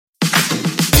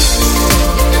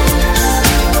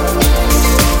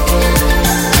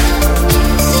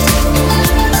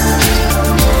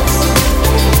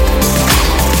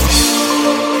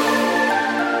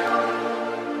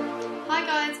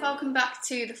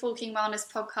Forking Wellness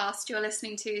podcast. You're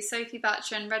listening to Sophie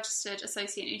Bertrand, Registered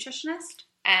Associate Nutritionist.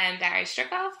 And Barry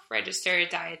Strickoff,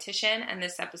 Registered Dietitian, and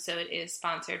this episode is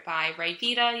sponsored by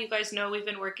Ryvita. You guys know we've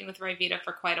been working with Ryvita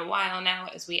for quite a while now,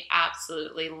 as we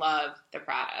absolutely love the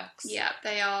products. Yeah,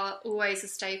 they are always a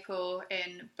staple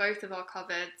in both of our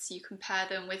cupboards. You compare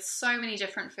them with so many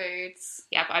different foods.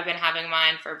 Yep, I've been having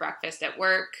mine for breakfast at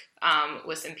work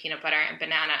with some peanut butter and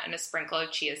banana and a sprinkle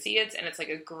of chia seeds, and it's like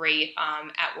a great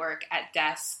at work, at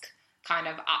desk kind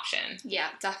of option. Yeah,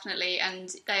 definitely. And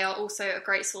they are also a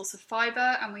great source of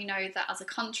fibre, and we know that as a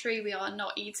country we are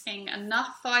not eating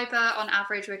enough fibre. On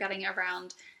average we're getting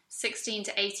around 16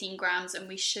 to 18 grams, and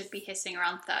we should be hitting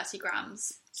around 30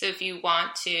 grams. So if you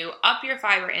want to up your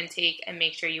fiber intake and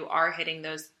make sure you are hitting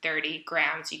those 30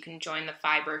 grams, you can join the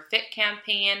Fiber Fit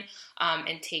campaign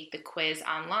and take the quiz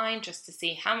online just to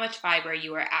see how much fiber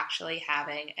you are actually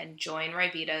having, and join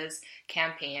Ryvita's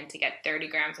campaign to get 30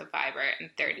 grams of fiber in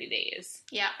 30 days.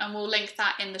 Yeah, and we'll link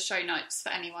that in the show notes for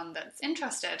anyone that's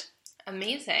interested.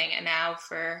 Amazing. And now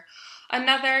for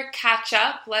another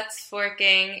catch-up. Let's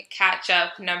Forking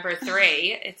catch-up number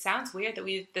 3. It sounds weird that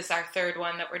this is our third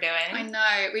one that we're doing. I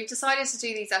know. We've decided to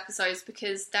do these episodes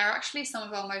because they're actually some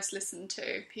of our most listened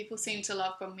to. People seem to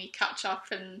love when we catch up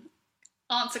and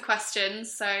answer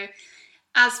questions. So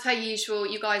as per usual,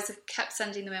 you guys have kept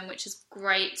sending them in, which is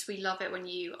great. We love it when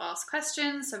you ask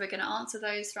questions. So we're going to answer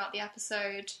those throughout the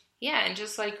episode. Yeah, and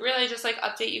really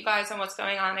update you guys on what's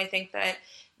going on. I think that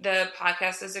the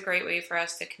podcast is a great way for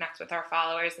us to connect with our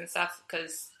followers and stuff,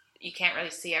 because you can't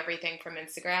really see everything from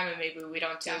Instagram, and maybe we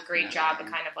don't do a great job of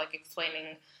kind of like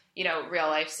explaining, real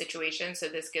life situations. So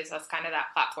this gives us kind of that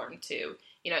platform to,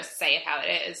 say it how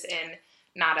it is in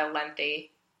not a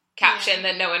lengthy caption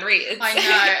that no one reads. I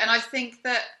know, and I think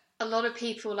that a lot of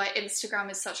people, like,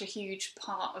 Instagram is such a huge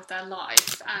part of their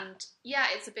life, and yeah,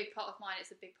 it's a big part of mine,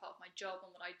 it's a big part of my job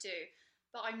and what I do,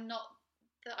 but I'm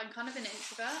kind of an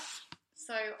introvert.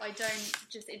 So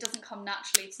it doesn't come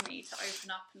naturally to me to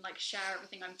open up and like share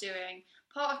everything I'm doing.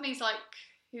 Part of me is like,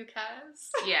 who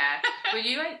cares? Yeah.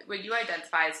 Would you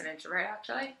identify as an introvert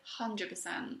actually?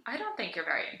 100%. I don't think you're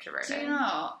very introverted. Do you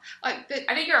not? I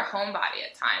think you're a homebody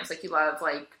at times. Like you love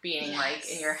like being like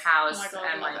in your house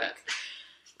and like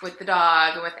with the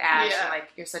dog and with Ash, and like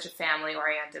you're such a family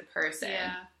oriented person.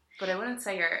 Yeah. But I wouldn't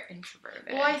say you're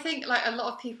introverted. Well, I think like a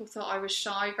lot of people thought I was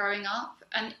shy growing up,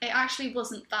 and it actually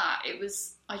wasn't that. It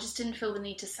was, I just didn't feel the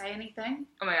need to say anything.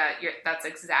 Oh my god, that's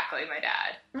exactly my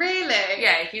dad. Really?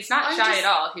 Yeah, he's not shy at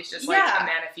all. He's just like a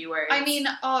man of few words. I mean,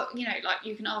 like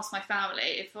you can ask my family.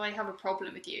 If I have a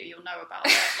problem with you, you'll know about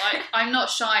it. Like, I'm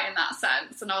not shy in that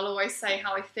sense, and I'll always say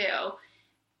how I feel.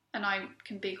 And I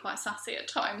can be quite sassy at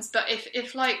times, but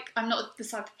if like I'm not the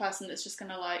type of person that's just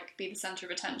gonna like be the centre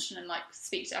of attention and like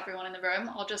speak to everyone in the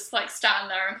room, I'll just like stand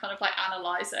there and kind of like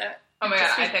analyse it. Oh my god,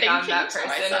 I think I'm that person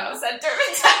in the centre of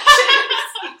attention.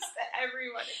 Speaks to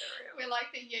everyone in the room. We're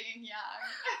like the yin and yang.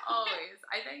 Always.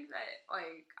 I think that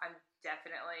like I'm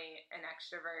definitely an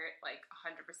extrovert, like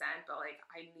 100%, but like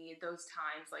I need those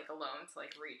times like alone to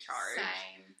like recharge.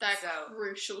 Same. They're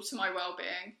crucial to my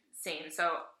well-being. Same. So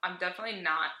I'm definitely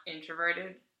not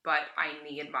introverted, but I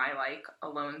need my like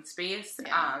alone space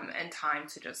and time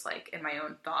to just like in my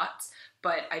own thoughts.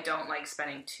 But I don't like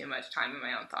spending too much time in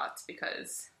my own thoughts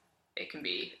because it can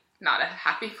be not a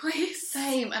happy place.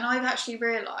 Same. And I've actually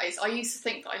realised, I used to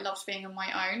think that I loved being on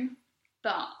my own,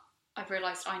 but I've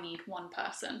realised I need one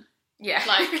person. Yeah.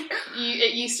 Like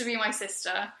it used to be my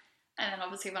sister, and then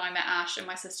obviously when I met Ash and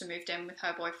my sister moved in with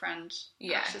her boyfriend,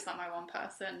 Ash is like my one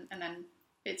person, and then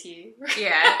it's you.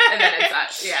 Yeah, and then it's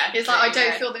that. Yeah. It's like I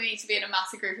don't feel the need to be in a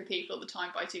massive group of people at the time,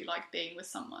 but I do like being with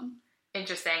someone.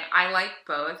 Interesting. I like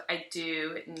both. I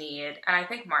do need, and I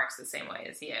think Mark's the same way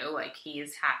as you. Like,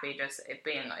 he's happy just it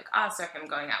being like us or him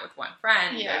going out with one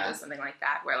friend or just something like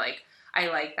that, where like I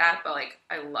like that, but like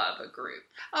I love a group.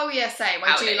 Oh yeah, same.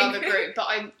 I do love a group, but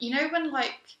when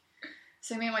like,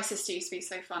 so me and my sister used to be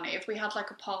so funny. If we had like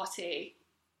a party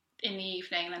in the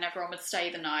evening and then everyone would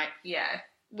stay the night. Yeah.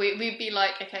 We'd be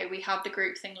like, okay, we had the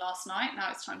group thing last night,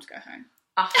 now it's time to go home.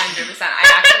 100%. I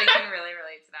actually can really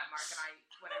relate to that. Mark and I,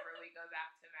 whenever we go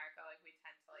back to America, like we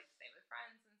tend to like stay with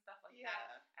friends and stuff like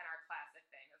that. And our classic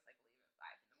thing is like leave at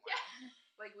 5 in the morning. Yeah.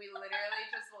 Like we literally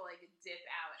just will like dip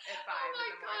out at 5 in the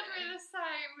morning. Oh my god, we're the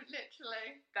same, literally.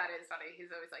 That is funny.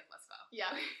 He's always like, let's go.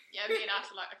 Yeah. Yeah, me and Ash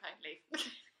are like, okay, leave.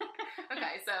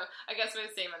 Okay, so I guess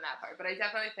we're the same on that part. But I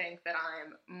definitely think that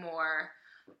I'm more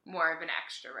of an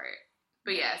extrovert.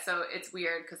 But yeah, so it's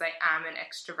weird because I am an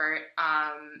extrovert,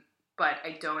 but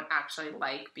I don't actually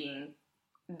like being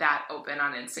that open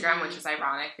on Instagram, which is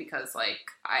ironic because like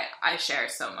I share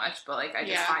so much, but like I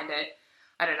just find it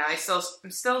I don't know.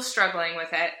 I'm still struggling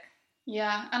with it.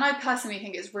 Yeah, and I personally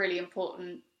think it's really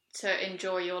important to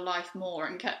enjoy your life more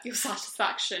and get your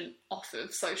satisfaction off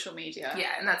of social media.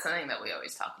 Yeah, and that's something that we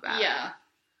always talk about. Yeah,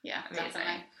 amazing.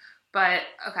 Definitely. But,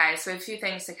 okay, so a few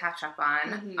things to catch up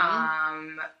on.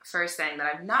 Mm-hmm. First thing that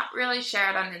I've not really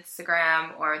shared on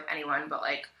Instagram or with anyone, but,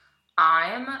 like,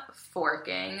 I'm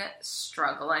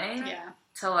struggling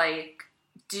to, like,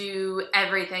 do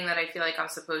everything that I feel like I'm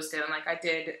supposed to. And, like, I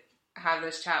did have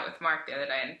this chat with Mark the other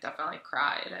day and definitely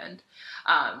cried. And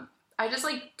I just,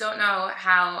 like, don't know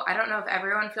I don't know if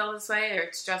everyone feels this way or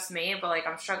it's just me, but, like,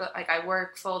 I'm struggling. Like, I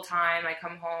work full time, I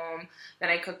come home, then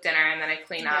I cook dinner, and then I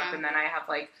clean up, and then I have,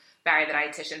 like, Barry the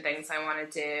dietitian things I want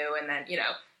to do, and then, you know,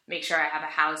 make sure I have a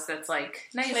house that's, like,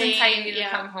 nice and tidy to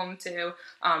come home to,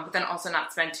 but then also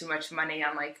not spend too much money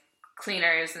on, like,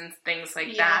 cleaners and things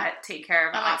like that. Take care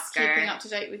of Oscar. Keeping up to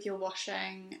date with your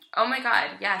washing. Oh my god,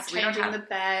 yes. Changing the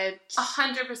bed.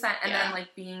 100%. And then,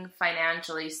 like, being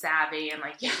financially savvy and,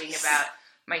 like, thinking about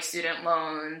my student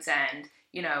loans and,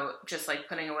 you know, just, like,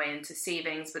 putting away into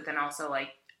savings, but then also, like,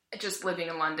 just living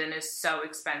in London is so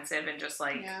expensive and just,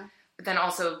 like... But then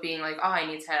also being like, oh, I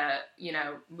need to, you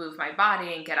know, move my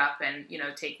body and get up and, you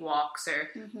know, take walks or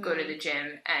go to the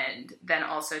gym. And then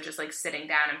also just, like, sitting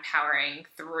down and powering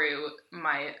through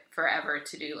my forever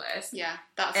to-do list. Yeah,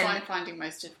 that's what I'm finding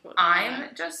most difficult.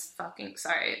 I'm just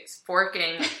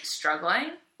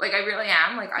struggling. Like, I really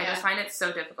am. Like, I just find it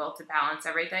so difficult to balance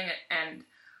everything. And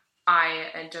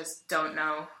I just don't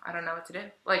know. I don't know what to do.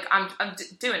 Like, I'm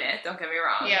doing it. Don't get me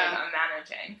wrong. Yeah. Like, I'm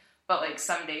managing. But, like,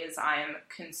 some days I am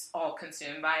all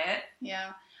consumed by it.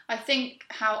 Yeah. I think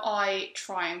how I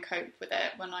try and cope with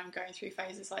it when I'm going through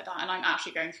phases like that, and I'm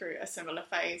actually going through a similar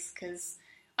phase, because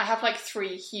I have, like,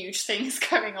 3 huge things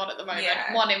going on at the moment.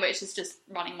 Yeah. One in which is just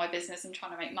running my business and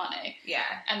trying to make money. Yeah.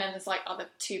 And then there's, like, other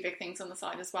 2 big things on the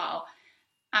side as well.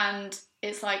 And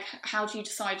it's like, how do you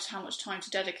decide how much time to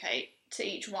dedicate to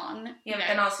each one? Yeah, but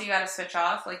then also you gotta switch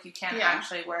off. Like, you can't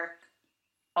actually work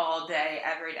all day,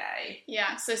 every day.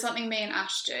 Yeah, so something me and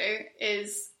Ash do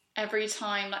is every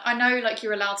time, like, I know, like,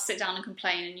 you're allowed to sit down and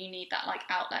complain and you need that, like,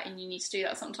 outlet and you need to do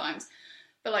that sometimes.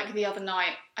 But, like, the other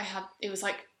night, it was,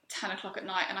 like, 10 o'clock at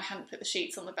night and I hadn't put the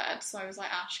sheets on the bed. So I was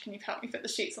like, Ash, can you help me put the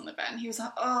sheets on the bed? And he was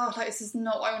like, oh, like, this is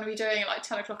not what I want to be doing at, like,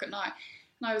 10 o'clock at night.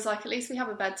 And I was like, at least we have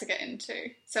a bed to get into.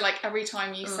 So, like, every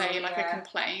time you say, like, a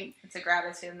complaint... It's a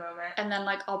gratitude moment. And then,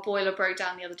 like, our boiler broke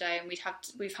down the other day and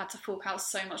we've had to fork out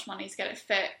so much money to get it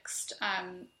fixed,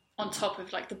 on top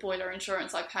of, like, the boiler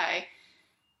insurance I pay.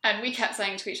 And we kept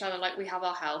saying to each other, like, we have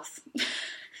our health.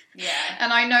 Yeah.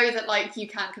 And I know that, like, you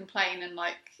can't complain and,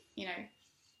 like, you know...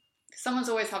 Someone's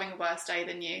always having a worse day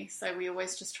than you, so we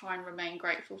always just try and remain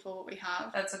grateful for what we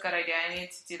have. That's a good idea. I need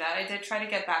to do that. I did try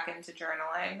to get back into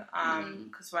journaling,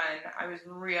 because when I was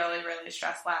really, really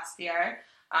stressed last year,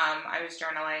 I was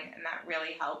journaling, and that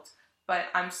really helped. But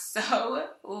I'm so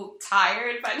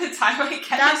tired by the time I get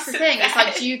That's the thing. bed. It's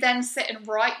like, do you then sit and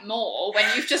write more when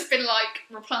you've just been, like,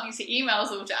 replying to emails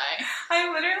all day?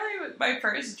 I literally, my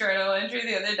first journal entry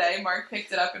the other day, Mark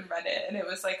picked it up and read it, and it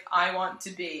was like, I want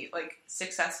to be, like,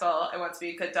 successful. I want to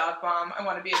be a good dog mom. I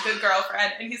want to be a good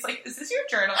girlfriend. And he's like, is this your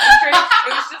journal entry?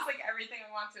 It was just, like, everything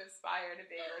I want to aspire to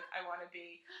be. Like, I want to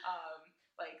be,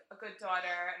 like, a good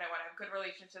daughter, and I want to have good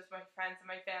relationships with my friends and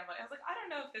my family. I was like, I don't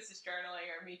know if this is journaling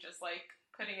or me just, like,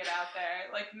 putting it out there,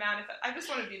 like, manifest. I just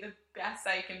want to be the best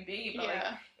I can be, but, like,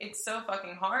 it's so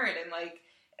fucking hard, and, like,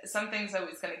 something's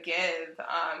always going to give.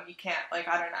 You can't, like,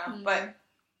 I don't know, but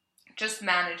just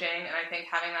managing, and I think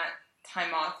having that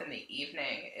time off in the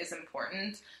evening is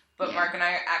important. But Mark and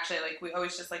I are actually, like, we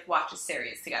always just, like, watch a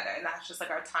series together, and that's just, like,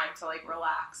 our time to, like,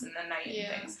 relax in the night and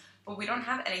things. But we don't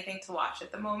have anything to watch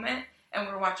at the moment. And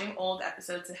we're watching old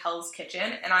episodes of Hell's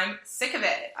Kitchen, and I'm sick of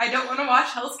it. I don't want to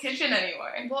watch Hell's Kitchen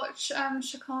anymore. Watch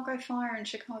Chicago Fire and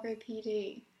Chicago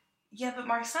PD. Yeah, but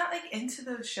Mark's not, like, into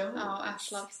those shows. Oh,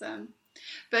 Ash loves them.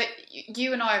 But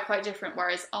you and I are quite different,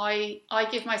 whereas I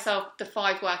give myself the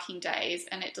 5 working days,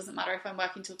 and it doesn't matter if I'm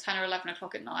working till 10 or 11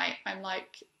 o'clock at night. I'm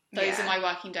like, those are my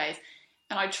working days.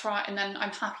 And I try, and then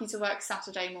I'm happy to work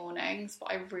Saturday mornings,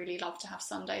 but I really love to have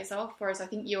Sundays off, whereas I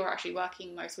think you're actually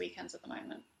working most weekends at the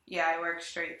moment. Yeah, I work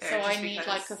straight there. So I need,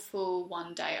 like, a full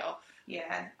 1 day off.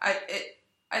 Yeah.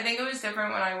 I think it was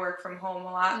different when I work from home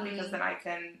a lot, because then I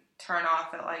can turn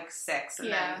off at, like, 6,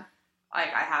 and then,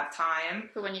 like, I have time.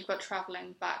 But when you've got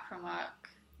travelling back from work.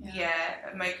 Yeah,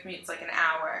 my commute's, like, an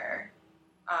hour.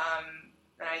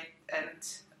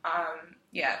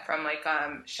 From, like,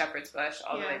 Shepherd's Bush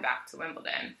all the way back to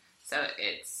Wimbledon. So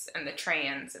and the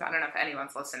trains, I don't know if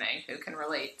anyone's listening who can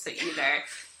relate to either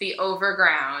the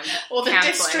overground or the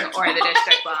counseling district or the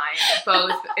district line.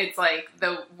 Both, it's like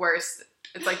the worst.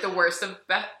 It's like the worst of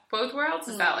both worlds.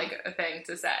 Is that like a thing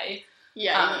to say?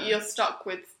 Yeah, you're stuck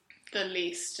with the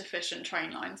least efficient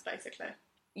train lines, basically.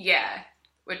 Yeah,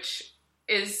 which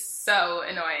is so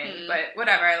annoying, but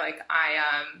whatever. Like, I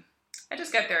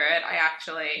just get through it. I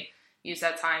actually use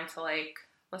that time to, like,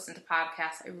 listen to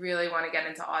podcasts. I really want to get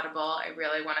into Audible. I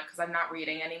really want to, because I'm not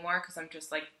reading anymore, because I'm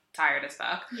just, like, tired as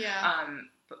fuck. Yeah.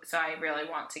 So I really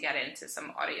want to get into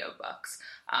some audiobooks.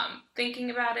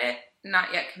 Thinking about it,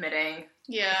 not yet committing.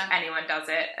 Yeah. If anyone does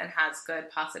it and has good,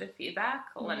 positive feedback,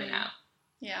 let me know.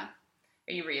 Yeah.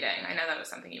 Are you reading? I know that was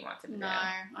something you wanted to do. No,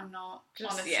 I'm not.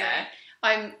 Just, honestly. Yeah.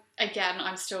 I'm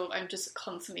just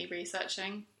constantly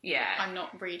researching. Yeah. I'm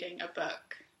not reading a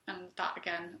book. And that,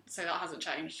 again, so that hasn't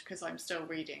changed because I'm still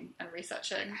reading and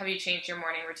researching. Have you changed your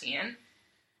morning routine?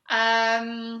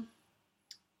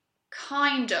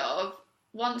 Kind of.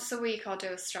 Once a week I'll do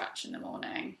a stretch in the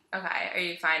morning. Okay. Are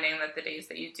you finding that the days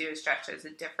that you do a stretch, there's a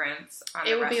difference on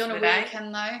the It would rest be on of a the day?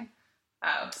 weekend, though.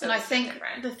 Oh, so and I it's think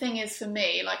different. the thing is, for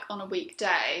me, like, on a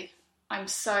weekday, I'm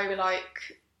so,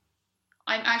 like,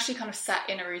 I'm actually kind of set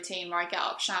in a routine where I get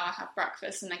up, shower, have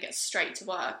breakfast, and then get straight to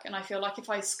work. And I feel like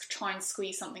if I try and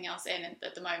squeeze something else in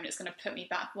at the moment, it's going to put me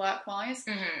back work-wise.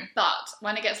 Mm-hmm. But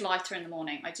when it gets lighter in the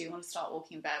morning, I do want to start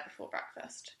walking in bed before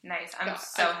breakfast. Nice. I've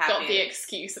happy. Got the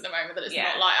excuse at the moment that it's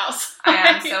not light outside. I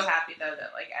am so happy, though,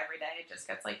 that, like, every day it just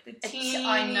gets, like, the tea.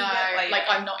 I know. Like,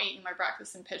 I'm not eating my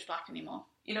breakfast in pitch black anymore.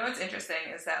 You know what's interesting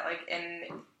is that, like, in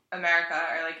America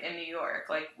or, like, in New York,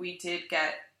 like, we did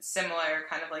get similar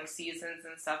kind of, like, seasons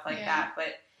and stuff like that,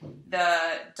 but the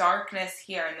darkness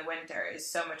here in the winter is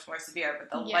so much more severe,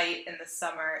 but the light in the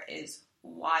summer is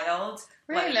wild.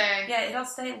 Really? Like, yeah, it'll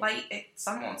stay light.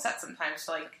 Sun won't set sometimes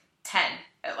till, like, 10,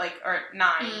 like, or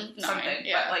 9, something.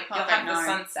 Yeah, but, like, you'll have 9. the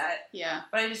sunset. Yeah.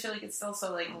 But I just feel like it's still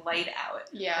so, like, light out.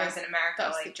 Yeah. Whereas in America,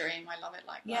 that's like, the dream. I love it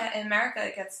like that. Yeah, in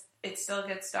America, it still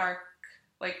gets dark,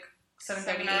 like,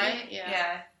 7:30, 8.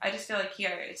 Yeah. I just feel like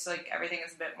here, it's like everything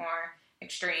is a bit more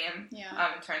extreme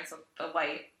in terms of the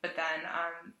light, but then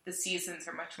the seasons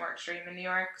are much more extreme in New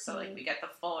York, so like we get the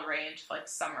full range of like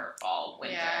summer, fall,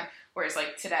 winter, whereas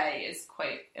like today is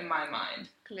quite, in my mind,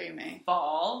 gloomy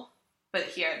fall, but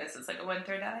here this is like a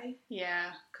winter day.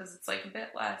 Yeah. Because it's like a bit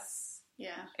less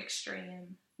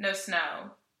extreme. No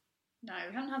snow. No,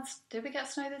 we haven't had... Did we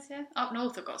get snow this year? Up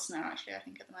north we've got snow, actually, I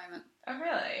think, at the moment. Oh,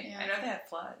 really? Yeah. I know they had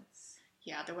floods.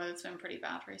 Yeah, the weather's been pretty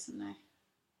bad recently.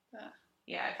 But...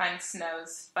 Yeah, I find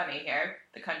snow's funny here.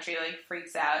 The country, like,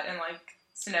 freaks out and, like,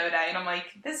 snow day, and I'm like,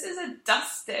 this is a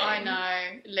dusting. I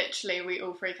know. Literally, we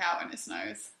all freak out when it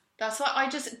snows. That's why I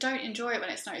just don't enjoy it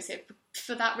when it snows here.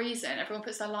 For that reason, everyone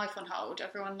puts their life on hold.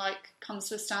 Everyone, like, comes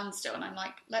to a standstill. And I'm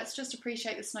like, let's just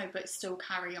appreciate the snow, but still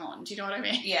carry on. Do you know what I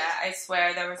mean? Yeah, I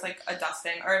swear there was, like, a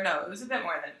dusting. Or, no, it was a bit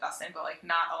more than a dusting, but, like,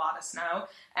 not a lot of snow.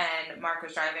 And Mark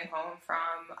was driving home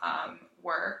from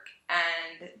work,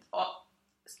 and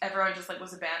everyone just, like,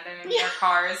 was abandoning their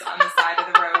cars on the side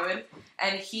of the road.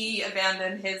 And he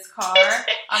abandoned his car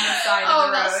on the side of the road.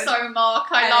 Oh, that's so Mark.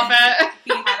 I love it.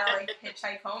 He had to, like,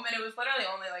 hitchhike home. And it was literally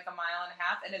only, like, a mile and a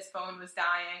half. And his phone was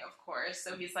dying, of course.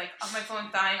 So he's like, oh, my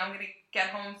phone's dying. I'm going to get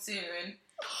home soon.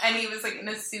 And he was, like, in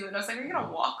a suit. And I was like, are you going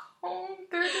to walk home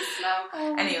through the snow?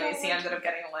 Oh, anyways, he ended up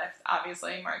getting a lift.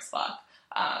 Obviously, Mark's luck.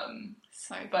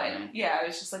 So funny. But, yeah, I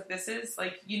was just like, this is,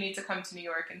 like, you need to come to New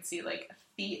York and see, like,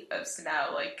 feet of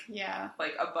snow, like,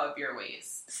 like above your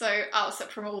waist. So, outside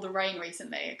from all the rain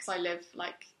recently, because I live,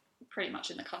 like, pretty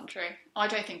much in the country. I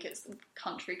don't think it's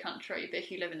country, but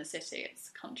if you live in the city, it's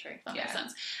country, if that makes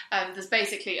sense. There's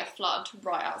basically a flood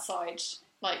right outside,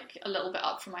 like, a little bit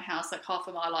up from my house, like half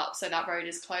a mile up, so that road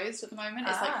is closed at the moment.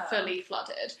 It's, like, fully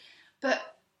flooded. But...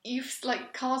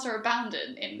 cars are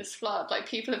abandoned in this flood. Like,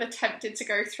 people have attempted to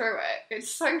go through it.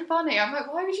 It's so funny. I'm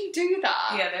like, why would you do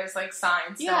that? Yeah, there's, like,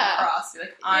 signs still across. You're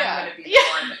like, I'm going to be the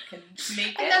one that can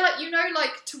make it. And they're, like, you know,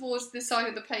 like, towards the side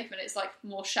of the pavement, it's, like,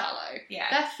 more shallow. Yeah.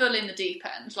 They're full in the deep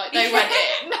end. Like, they went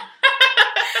in.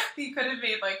 You could have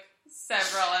made, like,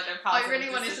 several other positive I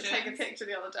really wanted decisions. to take a picture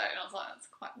the other day, and I was like, that's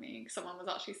quite mean. Someone was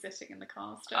actually sitting in the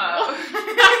car still.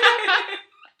 Oh.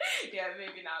 Yeah,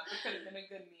 maybe not. It could have been a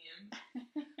good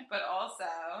meme. But also,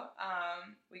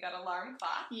 we got alarm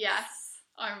clock. Yes.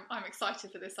 I'm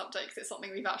excited for this update because it's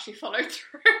something we've actually followed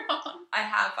through on. I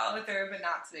have followed through, but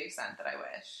not to the extent that I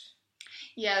wish.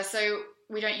 Yeah, so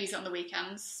we don't use it on the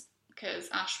weekends because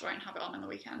Ash won't have it on the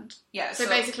weekend. Yeah. So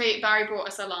basically, Barry brought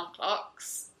us alarm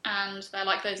clocks, and they're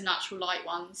like those natural light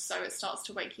ones, so it starts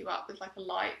to wake you up with like a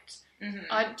light.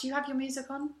 Mm-hmm. Do you have your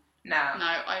music on? No. No,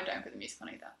 I don't put the music on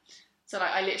either. So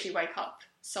like, I literally wake up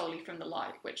solely from the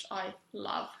light, which I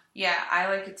love. Yeah, I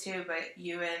like it too, but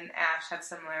you and Ash have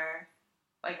similar,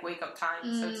 like, wake-up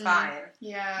times, so it's fine.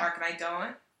 Yeah. Mark and I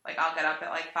don't. Like, I'll get up at,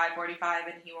 like, 5:45,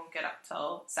 and he won't get up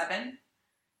till 7.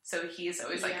 So he's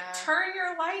always like, turn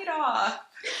your light off.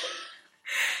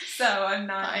 So I'm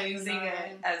not using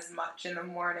it as much in the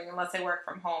morning, unless I work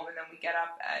from home, and then we get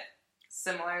up at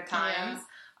similar times.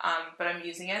 Yeah. But I'm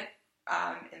using it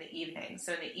in the evening.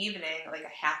 So in the evening, like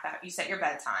a half hour, you set your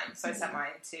bedtime. So I set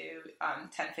mine to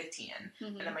 10:15,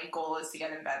 and then my goal is to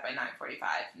get in bed by 9:45.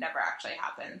 Never actually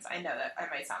happens. I know that I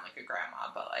might sound like a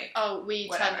grandma, but like, we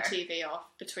turn the TV off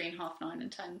between 9:30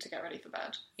 and 10 to get ready for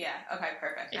bed. Yeah. Okay.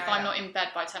 Perfect. If I'm not in bed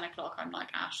by 10 o'clock, I'm like,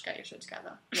 Ash, get your shit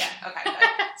together. Yeah. Okay. Good.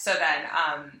 So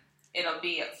then it'll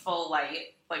be at full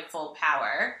light, like full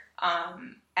power,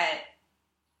 at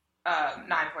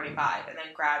 9:45, and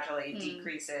then gradually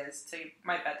decreases to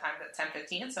my bedtime at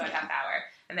 10:15, so a half hour,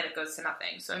 and then it goes to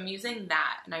nothing. So I'm using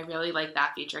that, and I really like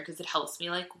that feature because it helps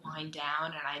me like wind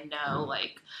down, and I know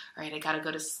like, all right, I gotta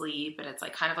go to sleep, and it's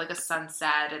like kind of like a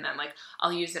sunset, and then like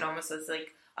I'll use it almost as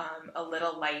like a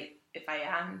little light if I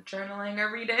am journaling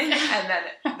or reading, and then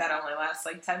that only lasts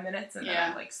like 10 minutes, and then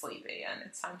I'm like sleepy, and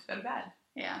it's time to go to bed.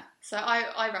 Yeah, so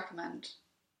I recommend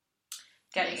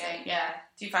getting it, yeah.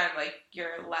 Do you find, like,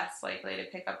 you're less likely to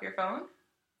pick up your phone?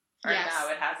 Or yes. No,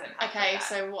 it hasn't happened. Okay,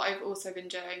 so what I've also been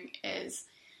doing is,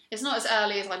 it's not as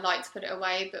early as I'd like to put it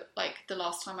away, but, like, the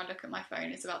last time I look at my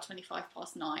phone is about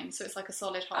 9:25, so it's, like, a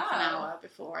solid half an hour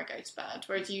before I go to bed.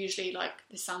 Whereas usually, like,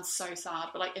 this sounds so sad,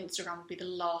 but, like, Instagram would be the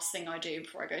last thing I do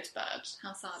before I go to bed.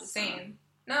 How sad is that? Same.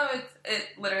 No,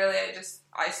 it literally,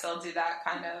 I still do that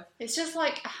kind of. It's just,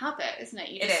 like, a habit, isn't it?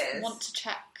 You just want to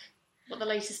check what the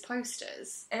latest post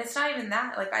is. And it's not even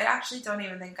that. Like, I actually don't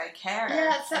even think I care.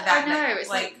 Yeah, I know. It's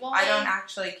like, why? I don't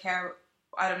actually care.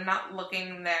 I'm not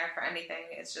looking there for anything.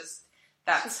 It's just,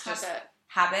 that's just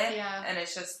habit. Yeah. And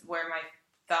it's just where my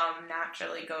thumb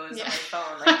naturally goes on my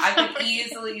phone. Like, I could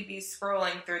easily be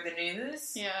scrolling through the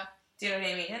news. Yeah. Do you know what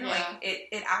I mean? Yeah. Like,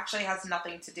 it actually has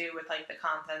nothing to do with, like, the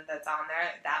content that's on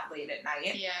there that late at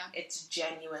night. Yeah. It's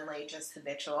genuinely just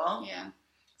habitual. Yeah.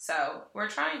 So, we're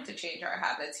trying to change our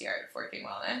habits here at Forking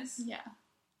Wellness. Yeah.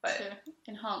 But to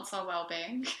enhance our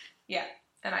well-being. Yeah.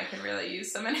 And I can really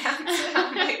use some enhancement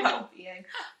on my well-being.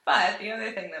 But the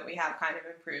other thing that we have kind of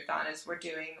improved on is we're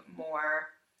doing more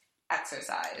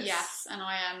exercise. Yes, and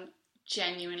I am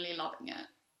genuinely loving it.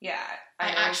 Yeah. I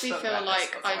actually feel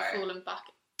like I've fallen back.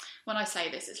 When I say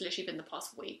this, it's literally been the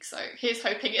past week, so here's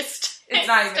hoping it's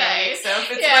not even a week, so if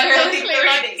it's literally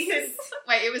 3 days.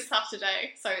 Wait, it was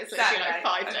Saturday, so it's literally like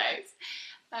 5 days.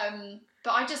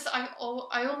 But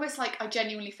I almost like, I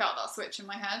genuinely felt that switch in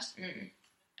my head.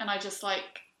 And I just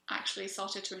like actually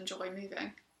started to enjoy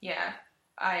moving. Yeah,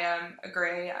 I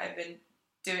agree. I've been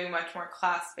doing much more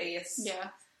class-based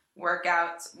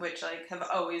workouts, which like have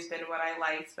always been what I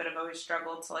liked, but I've always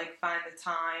struggled to like find the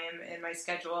time in my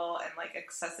schedule and like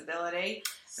accessibility.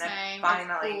 Same.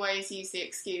 I've always used the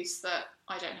excuse that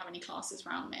I don't have any classes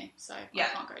around me, so I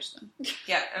can't go to them.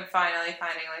 Yeah, and finally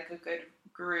finding like a good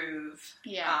groove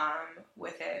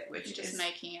with it, which just is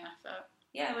making an effort.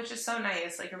 Yeah, which is so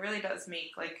nice. Like, it really does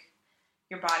make, like,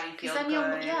 your body feel then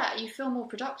good. You feel more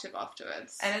productive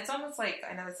afterwards. And it's almost like,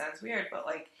 I know it sounds weird, but,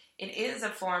 like, it is a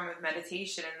form of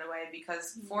meditation in the way,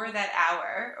 because for that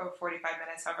hour, or 45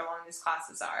 minutes, however long these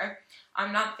classes are,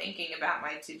 I'm not thinking about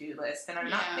my to-do list, and I'm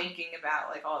not thinking about,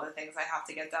 like, all the things I have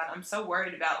to get done. I'm so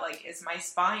worried about, like, is my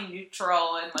spine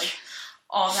neutral, and, like,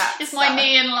 all that Is my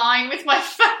knee in line with my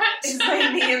foot? Is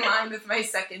my knee in line with my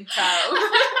second toe?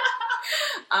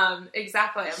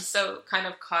 Exactly. I'm so kind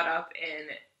of caught up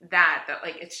in that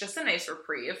like it's just a nice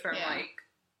reprieve from like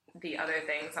the other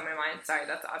things on my mind. Sorry,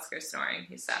 that's Oscar snoring.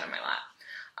 He sat on my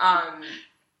lap.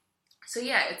 So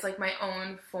yeah, it's like my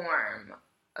own form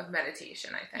of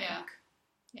meditation, I think.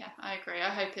 Yeah, I agree. I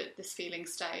hope this feeling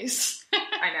stays.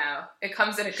 I know. It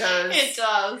comes and it goes. It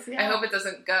does, yeah. I hope it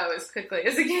doesn't go as quickly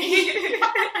as it came.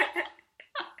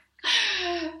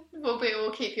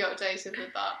 We'll keep you updated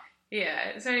with that. Yeah.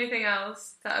 Is there anything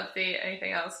else to update?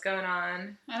 Anything else going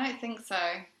on? I don't think so.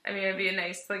 I mean, it'd be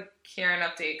nice to like hear an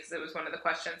update because it was one of the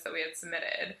questions that we had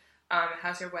submitted.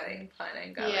 How's your wedding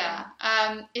planning going? Yeah.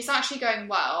 It's actually going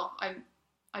well.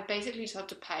 I basically just have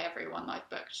to pay everyone I've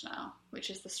booked now, which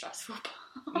is the stressful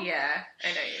part. Yeah, I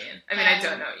know what you mean. I mean, I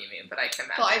don't know what you mean, but I can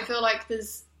imagine. But I feel like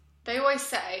they always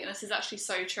say, and this is actually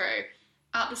so true,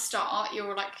 at the start,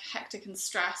 you're like hectic and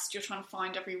stressed, you're trying to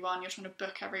find everyone, you're trying to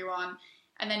book everyone,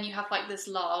 and then you have like this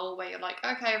lull where you're like,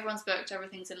 okay, everyone's booked,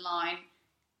 everything's in line,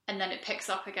 and then it picks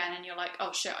up again, and you're like,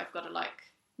 oh shit, I've got to like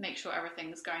make sure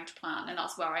everything's going to plan, and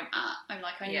that's where I'm at. I'm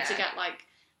like, I need Yeah. to get like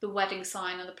the wedding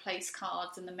sign and the place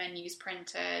cards and the menus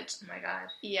printed. Oh my god.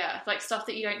 Yeah, like stuff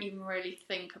that you don't even really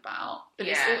think about. But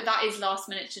Yeah. it's all, that is last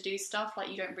minute to do stuff. Like,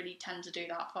 you don't really tend to do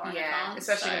that far in advance.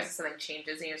 Especially so. when something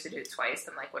changes and you have to do it twice,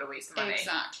 and like, what a waste of money.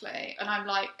 Exactly. And I'm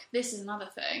like, this is another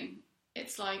thing.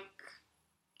 It's like,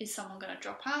 is someone going to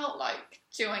drop out? Like,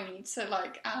 do I need to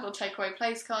like add or take away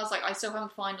place cards? Like, I still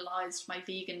haven't finalised my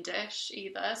vegan dish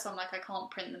either. So I'm like, I can't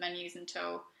print the menus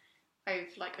until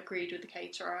I've like agreed with the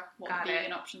caterer what the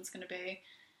vegan option's going to be.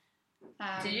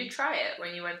 Did you try it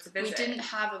when you went to visit? We didn't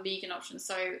have a vegan option,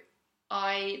 so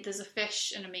there's a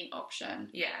fish and a meat option.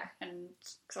 Yeah. And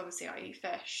because obviously I eat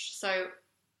fish, so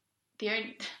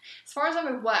as far as I'm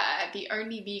aware, the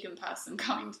only vegan person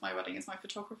coming to my wedding is my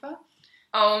photographer.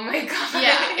 Oh my god.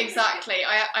 Yeah, exactly.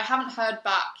 I haven't heard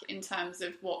back in terms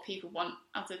of what people want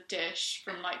as a dish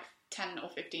from like 10 or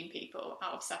 15 people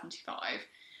out of 75.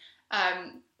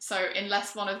 So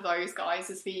unless one of those guys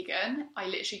is vegan, I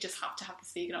literally just have to have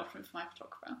this vegan option for my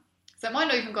photographer. So it might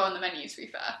not even go on the menu, to be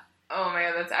fair. Oh my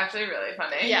god, that's actually really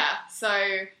funny. Yeah, so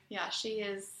yeah,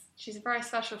 she's a very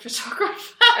special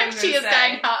photographer. She is say.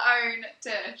 getting her own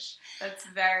dish. That's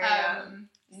very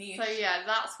niche. So yeah,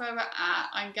 that's where we're at.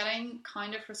 I'm getting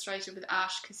kind of frustrated with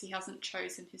Ash because he hasn't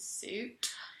chosen his suit.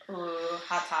 Ooh,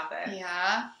 hot topic.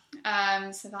 Yeah.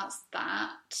 So that's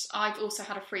that. I've also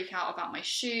had a freak out about my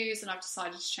shoes, and I've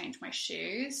decided to change my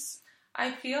shoes.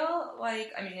 I feel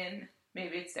like, I mean,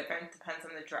 maybe it's different, depends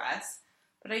on the dress,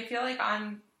 but I feel like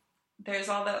there's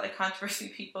all that like controversy,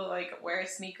 people like wear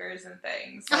sneakers and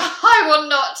things. Like, I will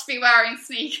not be wearing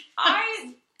sneakers.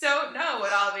 I don't know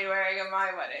what I'll be wearing at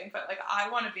my wedding, but like I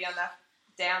want to be on that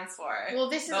dance floor. Well,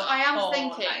 I am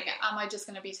thinking, am I just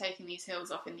going to be taking these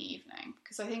heels off in the evening?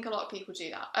 Because I think a lot of people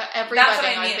do that. Every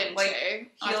wedding I've been to,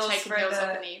 I've taken heels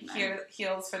off in the evening.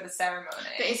 Heels for the ceremony.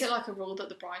 But is it like a rule that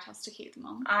the bride has to keep them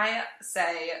on? I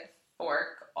say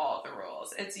fork all the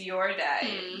rules. It's your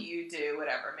day. You do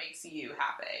whatever makes you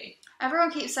happy.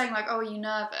 Everyone keeps saying like, oh, are you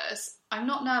nervous? I'm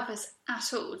not nervous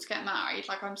at all to get married.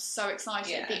 Like, I'm so excited.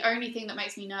 Yeah. The only thing that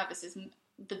makes me nervous is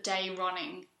the day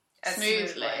running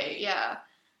smoothly. Yeah.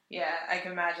 Yeah, I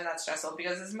can imagine that's stressful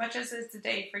because as much as it's a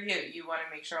day for you, you want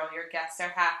to make sure all your guests are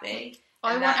happy.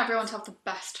 I want everyone to have the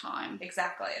best time.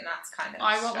 Exactly, and that's kind of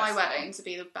I want my wedding to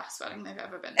be the best wedding they've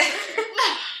ever been to.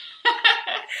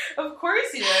 Of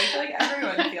course you do. I feel like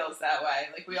everyone feels that way.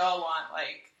 Like, we all want,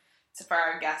 like, for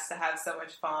our guests to have so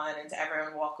much fun and to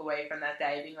everyone walk away from that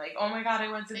day being like, oh my god,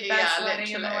 I went to the best wedding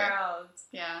in the world.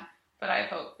 Yeah. But I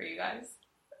hope for you guys.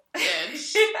 Good.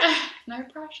 No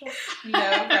pressure.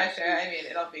 No pressure. I mean,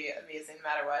 it'll be amazing no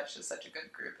matter what. It's just such a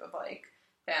good group of, like,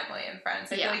 family and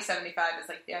friends. I feel like 75 is,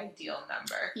 like, the ideal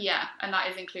number. Yeah, and that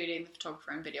is including the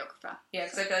photographer and videographer. Yeah,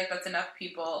 because I feel like that's enough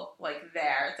people, like,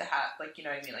 there to have, like, you know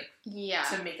what I mean? Like,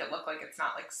 to make it look like it's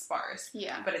not, like, sparse.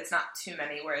 Yeah. But it's not too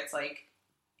many where it's, like,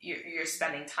 you're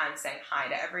spending time saying hi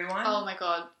to everyone. Oh my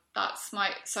god. That's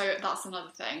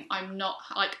another thing. I'm not,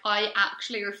 like, I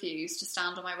actually refuse to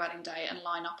stand on my wedding day and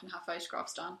line up and have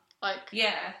photographs done. Like,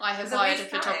 yeah, I have hired a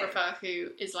photographer who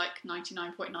is, like,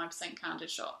 99.9%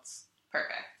 candid shots.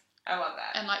 Perfect. I love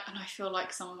that. And I feel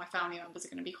like some of my family members are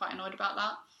going to be quite annoyed about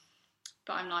that.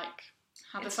 But I'm like,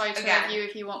 have a photo of you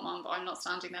if you want one, but I'm not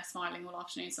standing there smiling all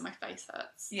afternoon so my face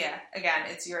hurts. Yeah, again,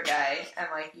 it's your day, and,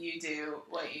 like, you do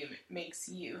what makes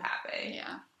you happy.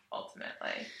 Yeah.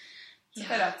 Ultimately. It's a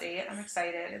good update. I'm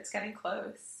excited. It's getting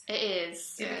close. It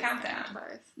is. Do the countdown.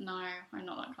 No, I'm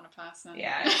not that kind of person.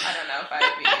 Yeah, I don't know if I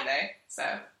would be either, so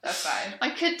that's fine. I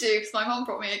could do, because my mum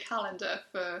brought me a calendar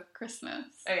for Christmas.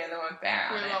 Oh yeah, the one with Bear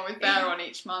on it. The one with Bear on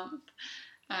each month.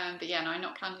 But yeah, no, I'm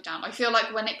not counting down. I feel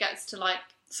like when it gets to, like,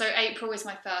 so April is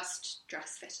my first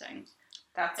dress fitting.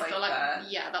 That's like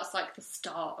that's like the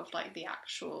start of, like, the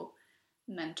actual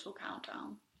mental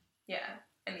countdown. Yeah,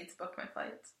 I need to book my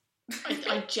flights.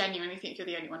 I genuinely think you're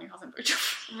the only one who hasn't booked your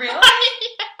flight. Really?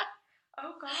 Yeah.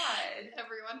 Oh god.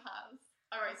 Everyone has.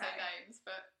 I won't say names,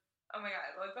 but... Oh my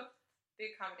god, well, I booked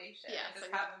the accommodation. Yeah, I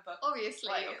just haven't booked obviously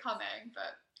flights. You're coming,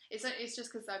 but it's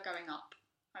just because they're going up.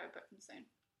 I will book them soon.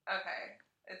 Okay.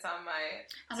 It's on my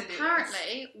to-do list.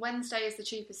 Apparently, Wednesday is the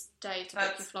cheapest day to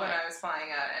book your flight. That's when I was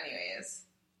flying out anyways.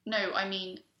 No, I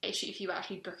mean, if you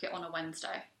actually book it on a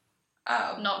Wednesday.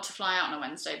 Oh. Not to fly out on a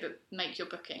Wednesday, but make your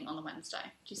booking on the Wednesday.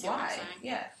 Do you see what I'm saying?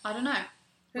 Yeah. I don't know.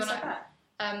 Who said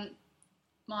that?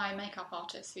 My makeup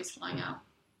artist who's flying out.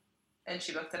 And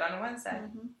she booked it on a Wednesday.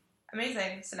 Mm-hmm.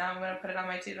 Amazing. So now I'm going to put it on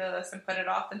my to-do list and put it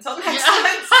off until next Yeah.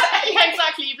 Wednesday. Yeah,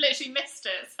 exactly. You've literally missed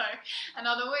it. So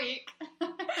another week.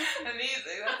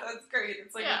 Amazing. That's great.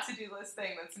 It's like Yeah. a to-do list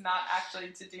thing that's not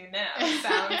actually to do now. It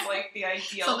sounds like the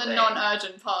ideal It's on the thing.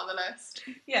 non-urgent part of the list.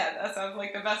 Yeah, that sounds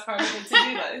like the best part of the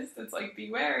to-do list. It's like,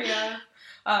 be wary of.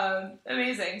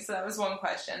 Amazing. So that was one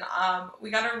question. We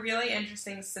got a really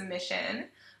interesting submission.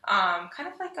 Kind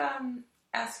of like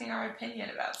asking our opinion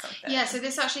about something. Yeah, so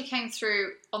this actually came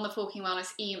through on the Forking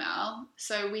Wellness email.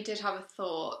 So we did have a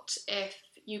thought. If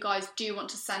you guys do want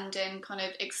to send in kind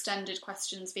of extended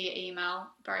questions via email,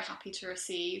 very happy to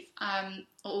receive. Or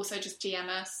also just DM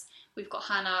us. We've got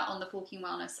Hannah on the Forking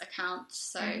Wellness account,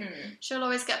 so she'll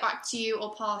always get back to you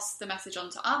or pass the message on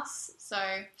to us.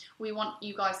 So we want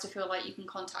you guys to feel like you can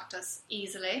contact us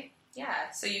easily.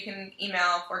 Yeah, so you can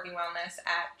email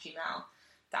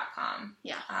forkingwellness@gmail.com.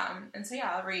 Yeah. And so,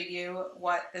 yeah, I'll read you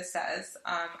what this says.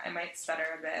 I might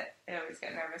stutter a bit. I always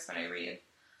get nervous when I read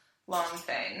long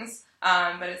things.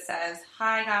 But it says,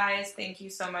 "Hi, guys. Thank you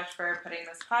so much for putting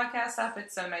this podcast up.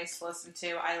 It's so nice to listen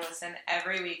to. I listen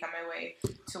every week on my way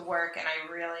to work, and I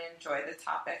really enjoy the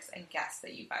topics and guests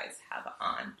that you guys have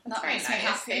on." That very makes me nice.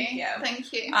 happy. Thank you.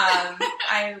 Thank you.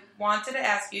 I wanted to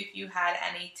ask you if you had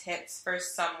any tips for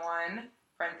someone,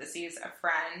 parentheses, a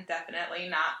friend, definitely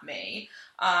not me.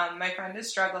 My friend is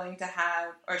struggling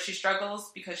she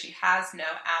struggles because she has no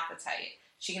appetite.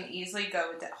 She can easily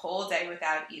go a whole day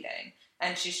without eating,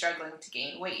 and she's struggling to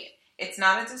gain weight. It's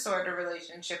not a disordered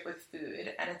relationship with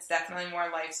food, and it's definitely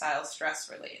more lifestyle stress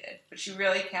related, but she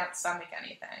really can't stomach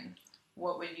anything.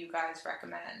 What would you guys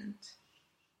recommend?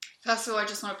 First of all, I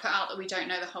just want to put out that we don't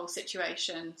know the whole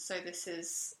situation, so this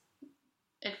is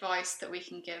advice that we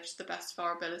can give to the best of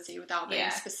our ability without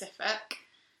being specific.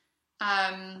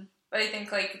 But I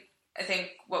think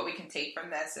what we can take from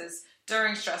this is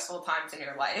during stressful times in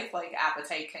your life, like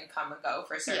appetite can come and go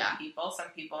for certain people. Some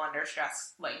people under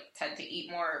stress tend to eat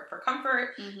more for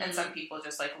comfort, and some people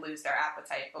just lose their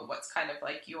appetite. But what's kind of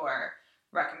your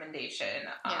recommendation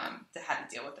to how to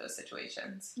deal with those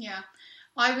situations? Yeah,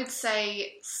 I would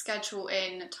say schedule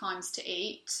in times to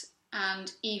eat.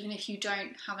 And even if you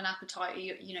don't have an appetite,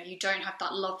 you don't have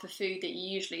that love for food that you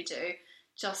usually do,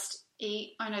 just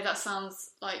eat. I know that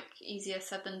sounds like easier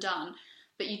said than done,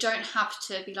 but you don't have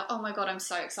to be like, oh my God, I'm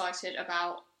so excited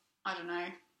about, I don't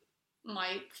know,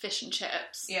 my fish and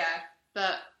chips. Yeah.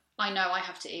 But I know I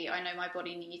have to eat. I know my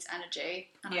body needs energy.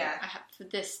 And I have, for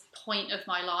this point of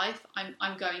my life,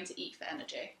 I'm going to eat for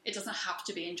energy. It doesn't have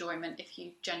to be enjoyment if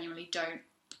you genuinely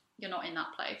you're not in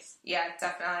that place. Yeah,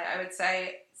 definitely. I would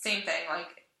say same thing.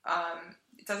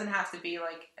 It doesn't have to be an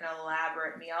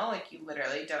elaborate meal. You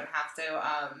literally don't have to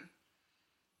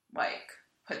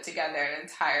put together an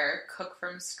entire cook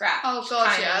from scratch. Oh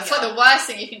god, yeah. It's the worst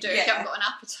thing you can do if you haven't got an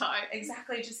appetite.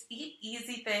 Exactly. Just eat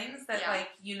easy things that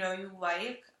you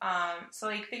like.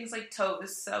 So things like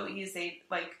toast, so easy.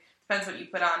 Depends what you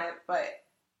put on it, but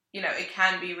it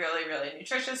can be really, really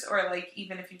nutritious, or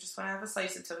even if you just want to have a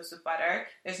slice of toast with butter,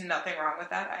 there's nothing wrong with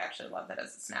that. I actually love that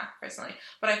as a snack, personally.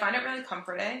 But I find it really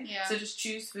comforting. Yeah. So just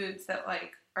choose foods that,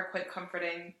 are quite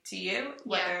comforting to you.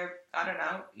 Whether, I don't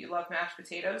know, you love mashed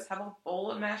potatoes, have a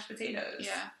bowl of mashed potatoes.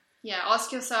 Yeah. Yeah,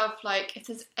 ask yourself, if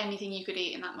there's anything you could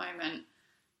eat in that moment,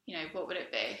 what would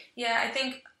it be? Yeah, I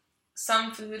think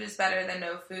some food is better than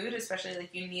no food, especially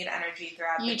you need energy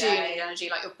throughout the day. You do need energy.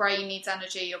 Your brain needs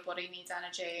energy, your body needs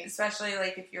energy. Especially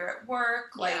if you're at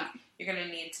work, you're going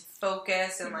to need to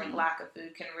focus, and lack of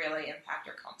food can really impact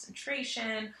your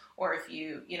concentration. Or if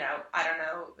you, I don't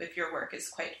know, if your work is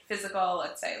quite physical,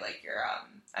 let's say you're,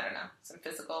 I don't know, some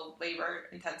physical labor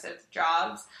intensive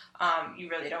jobs, you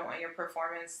really don't want your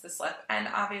performance to slip. And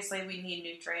obviously we need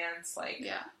nutrients,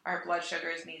 our blood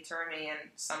sugars need to remain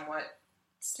somewhat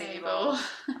stable.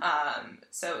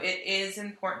 So it is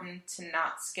important to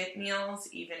not skip meals,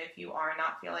 even if you are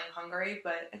not feeling hungry.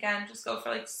 But again, just go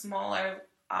for smaller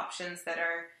options that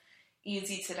are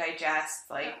easy to digest.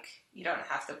 You don't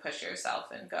have to push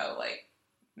yourself and go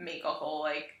make a whole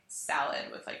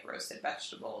salad with roasted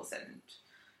vegetables and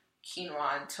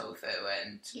quinoa and tofu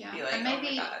and be and maybe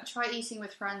oh my God. Try eating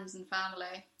with friends and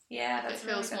family. Yeah, if it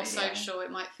feels more social,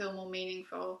 it might feel more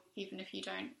meaningful, even if you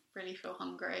don't really feel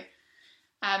hungry.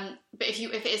 But if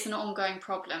it is an ongoing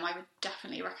problem, I would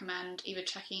definitely recommend either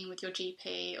checking in with your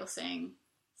GP or seeing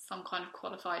some kind of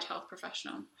qualified health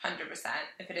professional. 100%.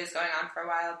 If it is going on for a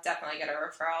while, definitely get a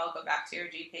referral, go back to your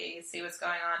GP, see what's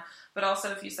going on. But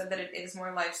also, if you said that it is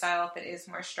more lifestyle, if it is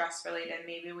more stress related,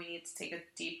 maybe we need to take a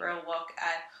deeper look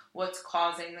at what's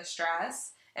causing the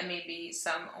stress and maybe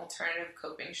some alternative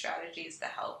coping strategies to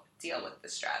help deal with the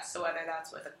stress. So whether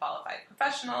that's with a qualified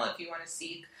professional, if you want to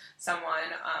seek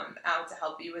someone out to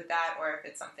help you with that, or if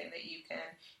it's something that you can,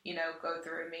 go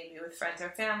through maybe with friends or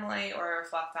family or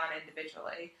reflect on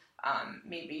individually,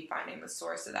 maybe finding the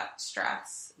source of that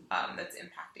stress that's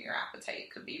impacting your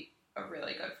appetite could be a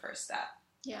really good first step.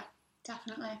 Yeah,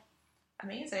 definitely.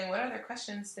 Amazing. What other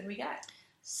questions did we get?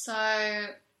 So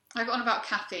I got one about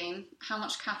caffeine. How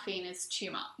much caffeine is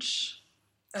too much?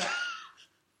 Okay.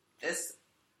 This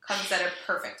comes at a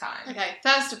perfect time. Okay,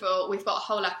 first of all, we've got a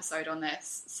whole episode on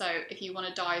this. So if you want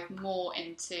to dive more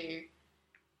into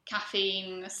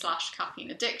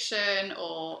caffeine/caffeine addiction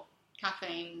or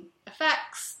caffeine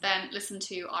effects, then listen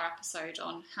to our episode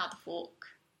on how the fuck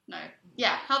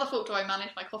do I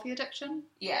manage my coffee addiction?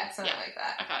 Yeah, something like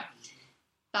that. Okay.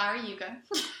 Barry, you go.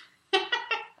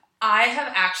 I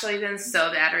have actually been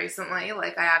so bad recently.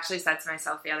 Like, I actually said to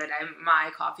myself the other day, my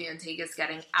coffee intake is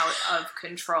getting out of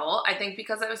control. I think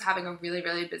because I was having a really,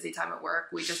 really busy time at work.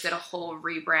 We just did a whole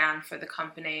rebrand for the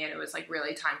company, and it was, like,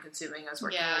 really time-consuming. I was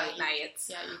working late nights.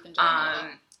 Yeah, you've been doing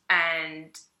that.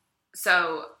 And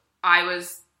so I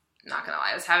was, not gonna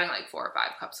lie, I was having, like, 4 or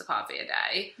 5 cups of coffee a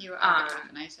day. You were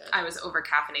over-caffeinated. I was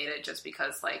over-caffeinated just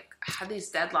because, like, I had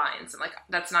these deadlines, and, like,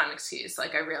 that's not an excuse.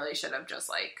 Like, I really should have just,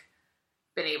 like,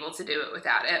 been able to do it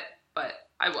without it, but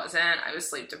I wasn't. I was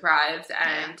sleep deprived,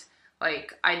 and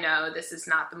like, I know this is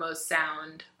not the most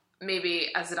sound.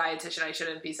 Maybe as a dietitian, I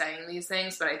shouldn't be saying these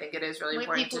things, but I think it is really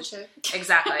important to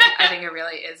exactly. I think it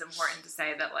really is important to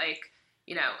say that, like,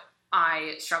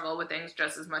 I struggle with things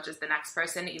just as much as the next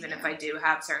person, even if I do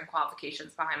have certain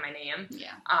qualifications behind my name.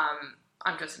 Yeah.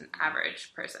 I'm just an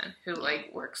average person who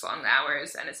like works long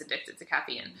hours and is addicted to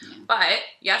caffeine. Yeah. But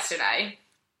yesterday.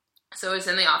 So I was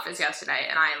in the office yesterday,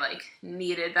 and I, like,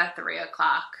 needed that 3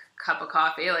 o'clock cup of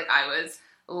coffee. Like, I was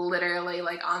literally,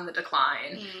 like, on the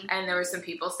decline. And there were some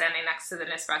people standing next to the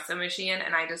Nespresso machine,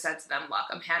 and I just said to them, look,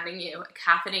 I'm handing you a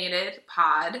caffeinated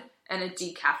pod and a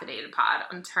decaffeinated pod.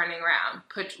 I'm turning around.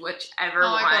 Put whichever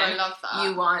one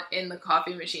you want in the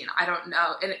coffee machine. I don't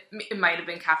know. And it might have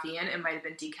been caffeine. It might have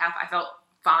been decaf. I felt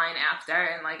fine after,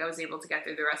 and, like, I was able to get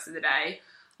through the rest of the day.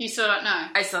 You still don't know?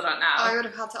 I still don't know. I would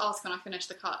have had to ask when I finished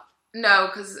the cup. No,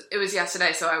 because it was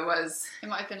yesterday, so I was... It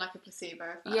might have been like a placebo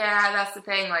effect. Yeah, that's the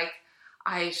thing. Like,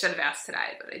 I should have asked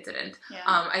today, but I didn't. Yeah.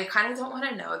 I kind of don't want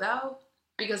to know, though,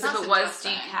 because that's if it was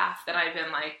decaf, then I've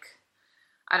been like...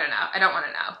 I don't know. I don't want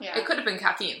to know. Yeah. It could have been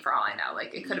caffeine, for all I know.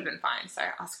 Like, it could have been fine. Sorry,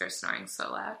 Oscar's snoring so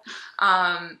loud.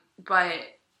 But,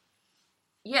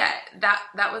 yeah,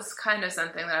 that was kind of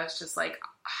something that I was just like...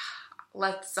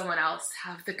 let someone else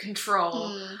have the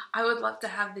control. I would love to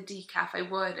have the decaf. I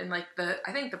would. And, like,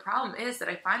 I think the problem is that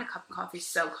I find a cup of coffee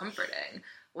so comforting.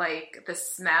 Like, the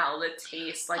smell, the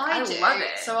taste. Like, I love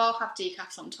it. So I'll have decaf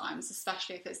sometimes,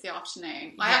 especially if it's the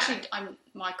afternoon.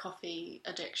 My coffee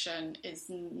addiction is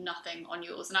nothing on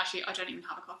yours. And actually, I don't even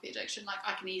have a coffee addiction. Like,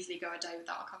 I can easily go a day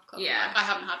without a cup of coffee. Yeah. Like, I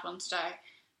haven't had one today.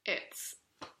 It's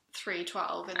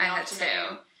 3:12 in the afternoon. I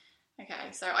had 2.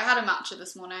 Okay, so I had a matcha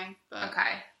this morning. But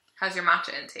okay. How's your matcha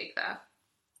intake, though?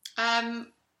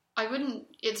 I wouldn't...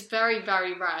 It's very,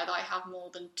 very rare that I have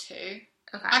more than 2.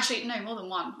 Okay. Actually, no, more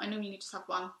than 1. I normally just have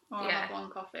 1. Or I'll have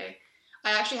 1 coffee.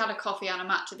 I actually had a coffee and a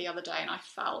matcha the other day, and I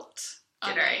felt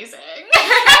amazing.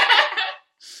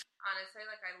 Honestly,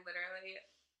 like, I literally...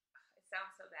 It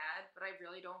sounds so bad, but I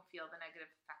really don't feel the negative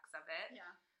effects of it.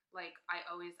 Yeah. Like, I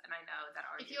always... And I know that...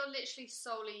 If you're literally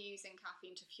solely using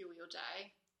caffeine to fuel your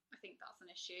day... I think that's an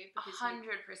issue. 100%.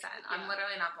 I'm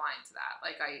literally not blind to that.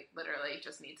 Like, I literally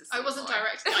just need to sleep. I wasn't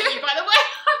directed at you, by the way.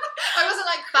 I wasn't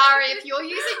like, Barry, if you're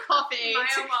using coffee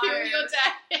to fuel your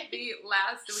day. The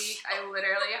last week, I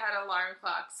literally had an alarm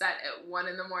clock set at 1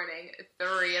 in the morning,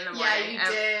 3 in the and morning,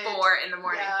 4 in the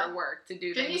morning for work to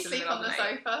do things in the middle of the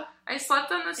night. Didn't you sleep on the sofa? I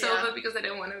slept on the sofa because I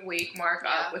didn't want to wake Mark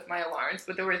up with my alarms,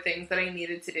 but there were things that I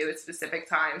needed to do at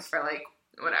specific times for, like,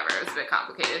 whatever. It was a bit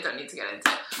complicated. Don't need to get into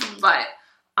it. But...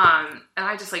 and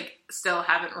I just, like, still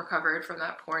haven't recovered from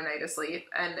that poor night of sleep,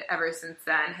 and ever since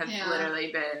then have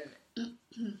literally been,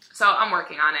 so I'm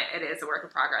working on it. It is a work in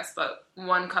progress, but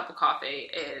 1 cup of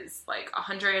coffee is, like,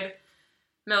 100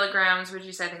 milligrams, would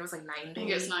you say? I think it was, like, 90. I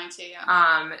think it was 90,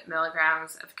 yeah.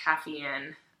 Milligrams of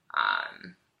caffeine.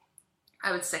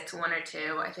 I would stick to 1 or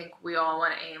 2. I think we all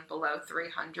want to aim below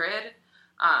 300.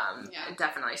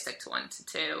 Definitely stick to 1 to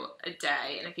 2 a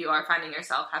day. And if you are finding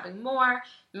yourself having more,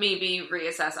 maybe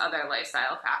reassess other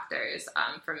lifestyle factors.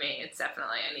 For me, it's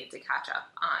definitely I need to catch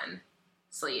up on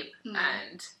sleep.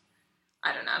 And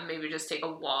I don't know, maybe just take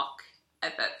a walk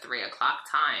at that 3 o'clock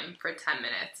time for 10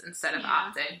 minutes instead of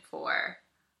opting for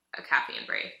a caffeine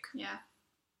break. Yeah.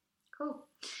 Cool.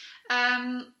 Do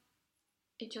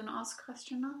you want to ask a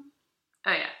question now?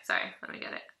 Oh, yeah. Sorry. Let me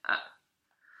get it up.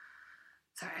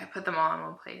 Sorry, I put them all in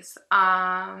one place.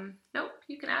 Nope,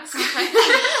 you can ask. Okay.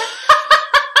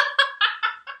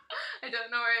 I don't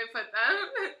know where I put them,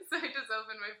 so I just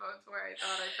opened my phone to where I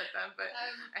thought I put them, but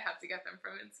I have to get them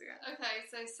from Instagram. Okay,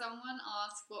 so someone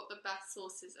asked what the best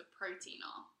sources of protein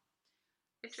are.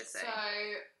 Interesting. So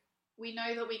we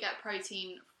know that we get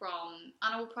protein from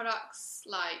animal products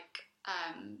like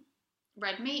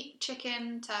red meat,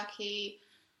 chicken, turkey,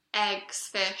 eggs,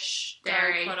 fish,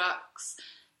 dairy products.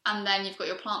 And then you've got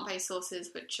your plant-based sources,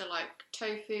 which are like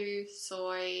tofu,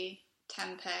 soy,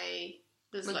 tempeh.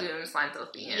 There's legumes, lentils,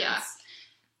 beans. Yeah.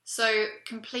 So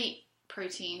complete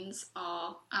proteins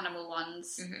are animal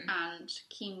ones and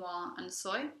quinoa and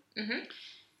soy. Mm-hmm.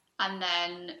 And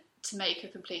then to make a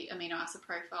complete amino acid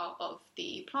profile of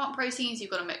the plant proteins,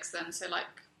 you've got to mix them. So like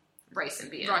rice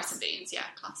and beans. Rice and beans, yeah,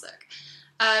 classic.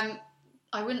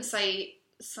 I wouldn't say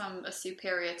some are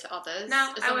superior to others.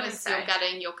 No, as long as you're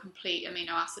getting your complete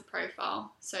amino acid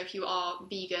profile. So if you are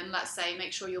vegan, let's say,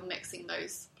 make sure you're mixing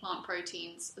those plant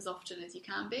proteins as often as you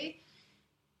can be.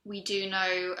 We do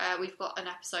know we've got an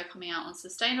episode coming out on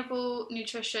sustainable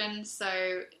nutrition,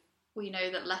 so we know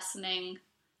that lessening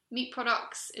meat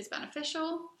products is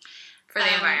beneficial. For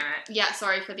the environment. Yeah,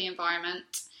 for the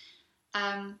environment.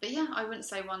 But yeah, I wouldn't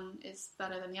say one is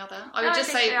better than the other. I would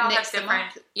just say mix them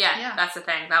up. Yeah, that's the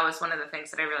thing. That was one of the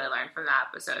things that I really learned from that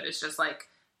episode. Is just like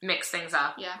mix things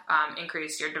up,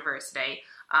 increase your diversity,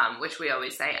 which we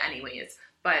always say anyways.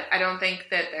 But I don't think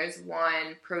that there's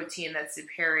one protein that's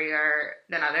superior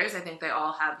than others. I think they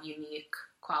all have unique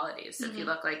qualities. So if you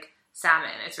look like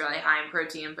salmon, it's really high in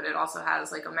protein, but it also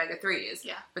has like omega-3s.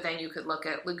 Yeah. But then you could look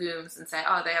at legumes and say,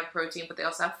 oh, they have protein, but they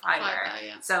also have fiber.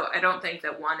 So I don't think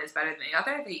that one is better than the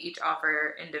other. They each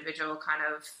offer individual kind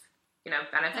of,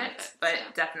 benefits, but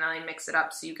definitely mix it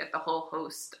up so you get the whole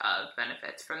host of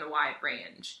benefits from the wide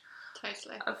range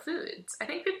of foods. I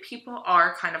think that people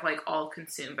are kind of like all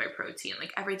consumed by protein.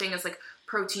 Like everything is like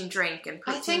protein drink and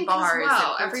protein bars. As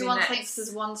well, and everyone thinks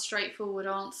there's one straightforward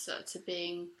answer to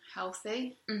being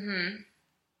healthy. Mm-hmm.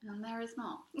 And there is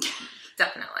not.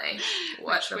 Definitely.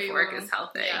 What the fork is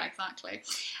healthy. Yeah, exactly.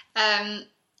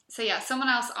 So yeah, someone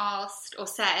else asked or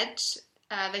said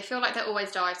they feel like they're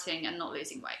always dieting and not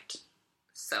losing weight.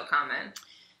 So common.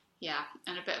 Yeah,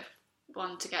 and a bit of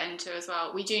one to get into as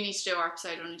well. We do need to do our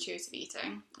episode on intuitive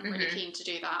eating. I'm really keen to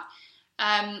do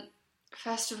that.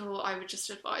 First of all, I would just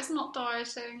advise not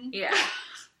dieting. Yeah.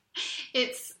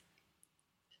 It's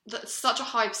such a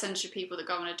high percentage of people that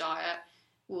go on a diet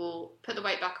will put the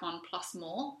weight back on plus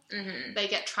more. Mm-hmm. They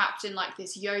get trapped in like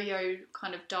this yo-yo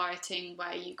kind of dieting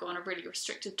where you go on a really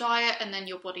restrictive diet and then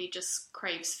your body just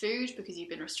craves food because you've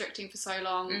been restricting for so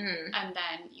long. Mm-hmm. And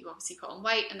then you obviously put on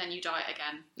weight and then you diet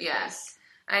again. Yes.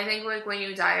 I think like when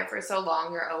you diet for so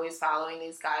long, you're always following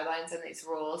these guidelines and these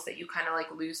rules that you kind of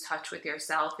like lose touch with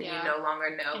yourself and you no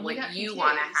longer know what you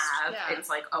want to have. Yeah. It's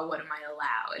like, oh, what am I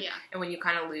allowed? Yeah. And when you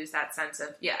kind of lose that sense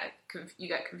of, you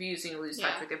get confused and you lose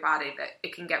touch with your body, that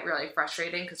it can get really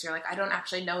frustrating because you're like, I don't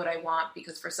actually know what I want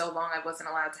because for so long I wasn't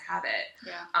allowed to have it.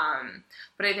 Yeah.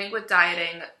 But I think with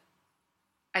dieting,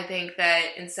 I think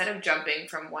that instead of jumping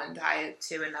from one diet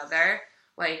to another,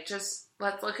 like just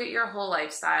let's look at your whole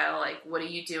lifestyle. Like, what do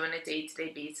you do on a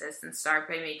day-to-day basis? And start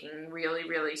by making really,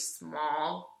 really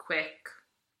small, quick,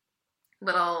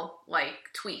 little like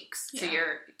tweaks to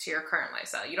your current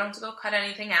lifestyle. You don't have to go cut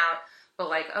anything out, but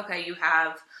like, okay, you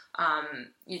have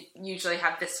you usually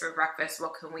have this for breakfast.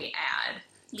 What can we add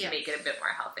to make it a bit more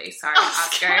healthy? Sorry,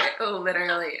 Oscar, who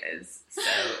literally is so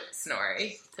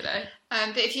snory today.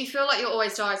 But if you feel like you're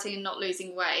always dieting and not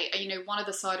losing weight, one of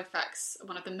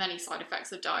the many side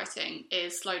effects of dieting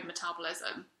is slowed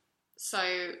metabolism.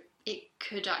 So it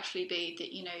could actually be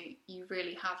that, you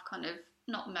really have kind of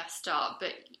not messed up,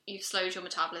 but you've slowed your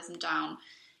metabolism down.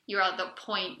 You're at the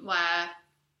point where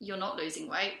you're not losing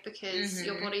weight because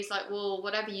your body's like, well,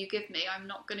 whatever you give me, I'm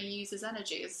not going to use as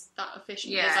energy as that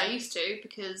efficiently as I used to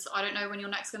because I don't know when you're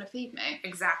next going to feed me.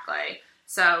 Exactly.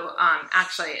 So,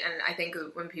 actually, and I think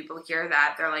when people hear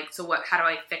that, they're like, so how do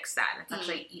I fix that? And it's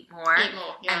actually eat more. Eat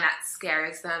more, yeah. And that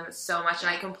scares them so much. And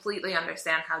I completely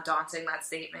understand how daunting that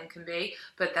statement can be,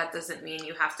 but that doesn't mean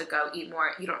you have to go eat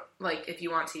more. You don't, like, if you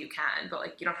want to, you can, but,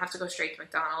 like, you don't have to go straight to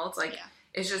McDonald's. Like,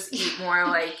 it's just eat more,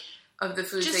 like, of the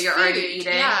foods that you're already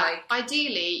eating. Yeah. Like,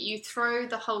 ideally, you throw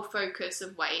the whole focus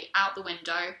of weight out the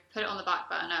window, put it on the back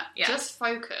burner. Yeah. Just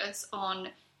focus on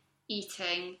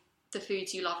eating the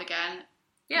foods you love again.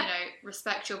 Yeah.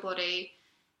 Respect your body.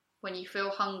 When you feel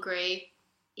hungry,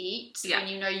 eat. Yeah. When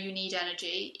you know you need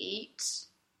energy, eat.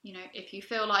 If you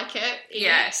feel like it, eat.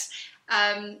 Yes.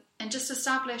 And just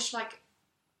establish, like,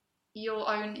 your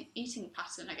own eating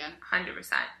pattern again.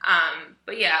 100%.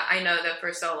 But yeah, I know that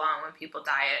for so long when people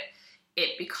diet,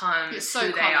 it becomes so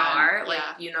who common. they are. Like,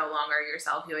 yeah. you no longer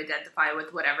yourself. You identify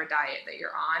with whatever diet that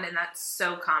you're on, and that's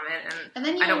so common. And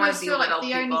then you I don't want to feel like the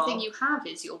people. only thing you have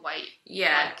is your weight.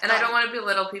 Yeah, like, and I don't want to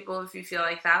belittle people if you feel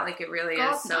like that. Like, it really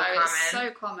God, is so no, common. It's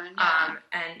so common. Yeah.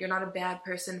 And you're not a bad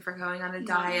person for going on a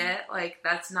diet. Like,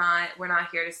 that's not. We're not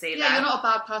here to say that. Yeah, you're not a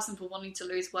bad person for wanting to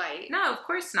lose weight. No, of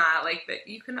course not. Like, that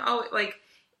you can always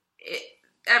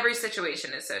every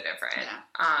situation is so different.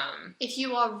 Yeah. If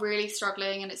you are really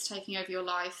struggling and it's taking over your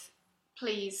life,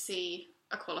 please see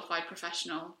a qualified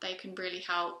professional. They can really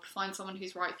help. Find someone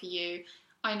who's right for you.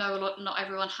 I know not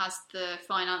everyone has the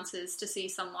finances to see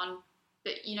someone,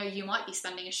 but you might be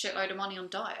spending a shitload of money on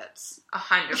diets.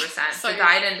 100%. So the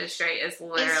diet industry is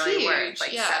literally worth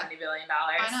like yeah. $70 billion.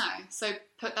 I know. So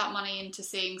put that money into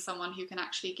seeing someone who can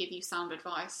actually give you sound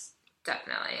advice.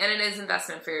 Definitely. And it is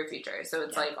investment for your future. So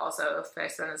it's like, also, if I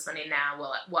spend this money now,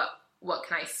 what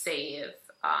can I save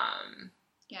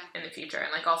in the future?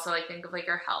 And like, also, like, think of like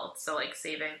your health. So like,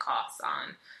 saving costs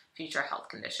on future health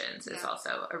conditions is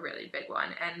also a really big one.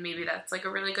 And maybe that's like a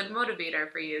really good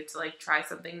motivator for you to like try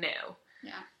something new.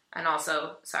 Yeah. And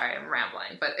also, sorry, I'm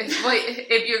rambling, but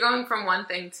if you're going from one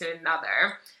thing to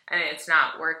another and it's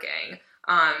not working,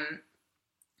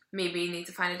 maybe you need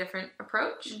to find a different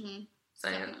approach. Mm-hmm.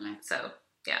 Definitely. So,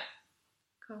 yeah.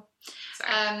 Cool.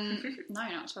 Sorry. No,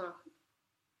 not at all.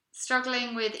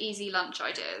 Struggling with easy lunch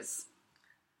ideas.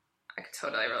 I could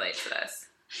totally relate to this.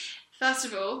 First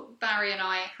of all, Barry and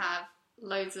I have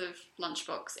loads of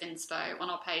lunchbox inspo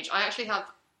on our page. I actually have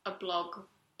a blog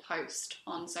post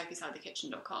on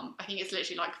sophiesideTheKitchen.com. I think it's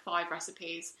literally like 5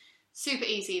 recipes, super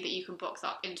easy that you can box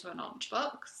up into a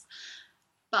lunchbox.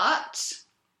 But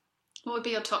what would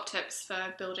be your top tips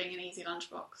for building an easy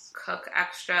lunchbox? Cook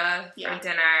extra for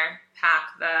dinner,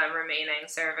 pack the remaining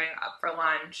serving up for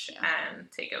lunch, and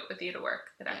take it with you to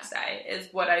work the next day is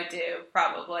what I do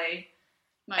probably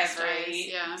most every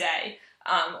days, day.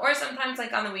 Or sometimes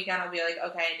like on the weekend I'll be like,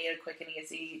 okay, I need a quick and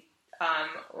easy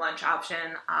lunch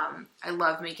option. I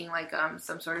love making like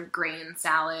some sort of grain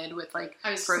salad with like I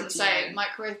was protein. Going to say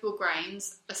microwavable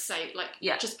grains are safe. Like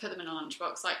just put them in a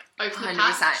lunchbox. Like open the 100%.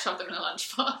 pack, shove them in a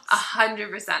lunchbox.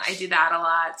 100%. I do that a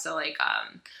lot. So like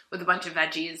with a bunch of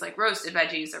veggies, like roasted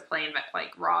veggies or plain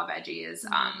like raw veggies.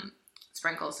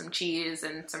 Sprinkle some cheese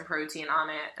and some protein on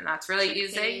it, and that's really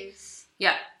easy.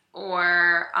 Yeah.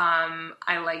 Or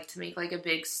I like to make like a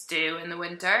big stew in the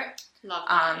winter. Love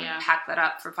that, Pack that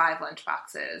up for 5 lunch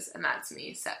boxes, and that's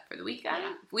me set for the week.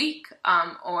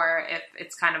 Or if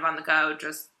it's kind of on the go,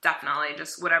 just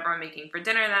whatever I'm making for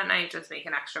dinner that night, just make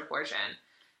an extra portion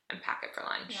and pack it for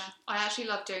lunch. Yeah, I actually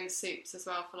love doing soups as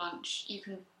well for lunch. You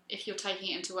can, if you're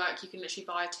taking it into work, you can literally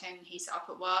buy a tin, heat it up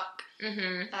at work.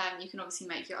 You can obviously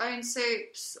make your own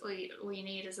soups. All you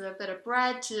need is a bit of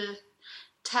bread to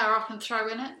tear up and throw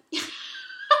in it.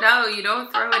 No, you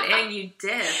don't throw it in, you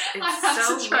dip. It's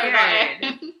so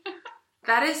weird.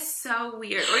 That is so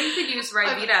weird. Or you could use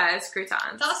Ryvita as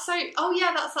croutons. That's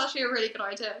actually a really good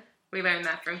idea. We learned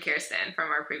that from Kirsten from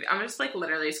our previous. I'm just like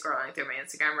literally scrolling through my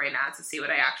Instagram right now to see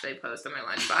what I actually post on my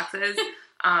lunch boxes.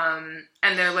 And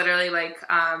they're literally like,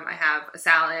 I have a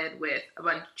salad with a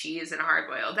bunch of cheese and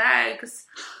hard-boiled eggs.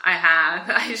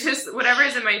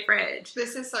 Whatever's in my fridge.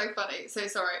 This is so funny. So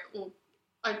sorry.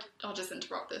 I'll just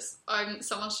interrupt this. I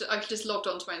just logged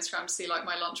onto my Instagram to see like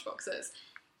my lunch boxes,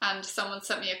 and someone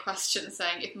sent me a question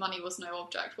saying, if money was no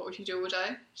object, what would you do all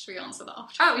day? Should we answer that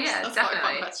after? Oh yeah, that's definitely. quite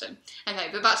a fun question. Okay,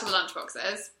 but back to the lunch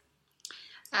boxes.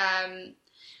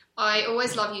 I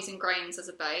always love using grains as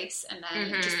a base, and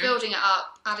then just building it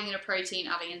up, adding in a protein,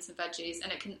 adding in some veggies,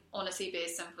 and it can honestly be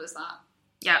as simple as that.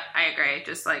 Yep, I agree.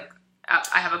 Just like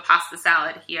I have a pasta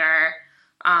salad here.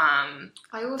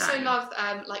 I also love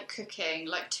like cooking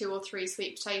like 2 or 3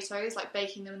 sweet potatoes, like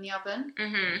baking them in the oven,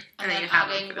 and then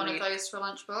adding one of those to a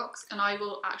lunchbox. And I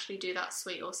will actually do that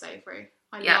sweet or savoury.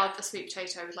 I love the sweet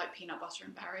potato with like peanut butter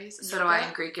and berries. And so do I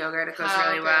in Greek yogurt. It goes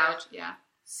really well. Yeah,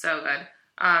 so good.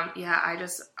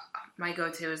 My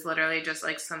go-to is literally just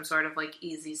like some sort of like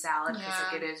easy salad because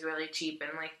like it is really cheap,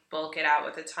 and like bulk it out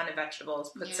with a ton of vegetables,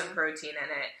 put some protein in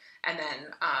it. And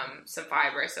then some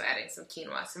fiber, so adding some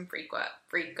quinoa, some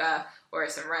freekeh, or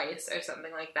some rice or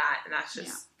something like that. And that's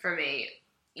just, for me,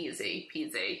 easy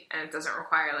peasy. And it doesn't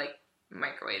require, like,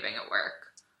 microwaving at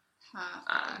work.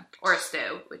 Or a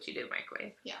stew, which you do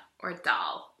microwave. Yeah. Or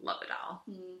dal. Love a dal.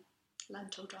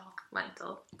 Lentil dal.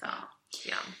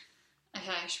 Yum.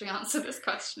 Okay, should we answer this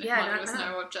question? Yeah, if money was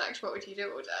no object, what would you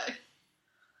do all day?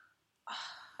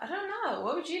 I don't know.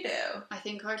 What would you do? I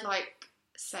think I'd, like,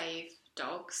 save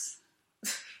dogs.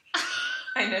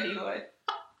 I know you would.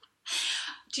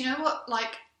 Do you know what,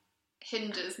 like,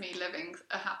 hinders me living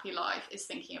a happy life is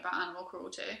thinking about animal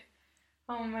cruelty.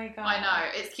 Oh my god. I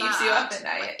know, it keeps you up at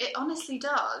night. Like, it honestly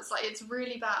does. Like, it's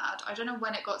really bad. I don't know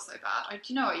when it got so bad.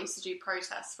 Do you know I used to do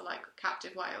protests for, like,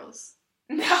 captive whales?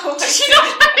 No. Did you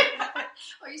know that?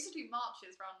 I used to do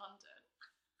marches around London.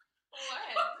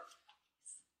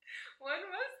 When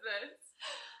was this?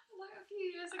 Like a few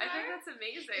years ago. I think that's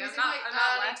amazing. I'm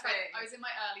not laughing. I was in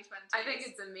my early 20s. I think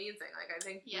it's amazing. Like, I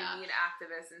think we need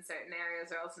activists in certain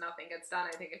areas or else nothing gets done.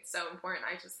 I think it's so important.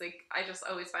 I just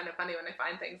always find it funny when I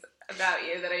find things about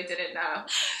you that I didn't know.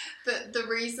 But the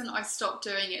reason I stopped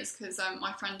doing it is because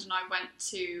my friend and I went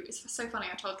to, it's so funny,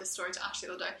 I told this story to Ashley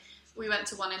the other day. We went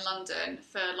to one in London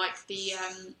for like the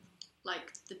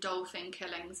dolphin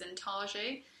killings in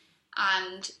Taji,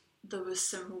 and there was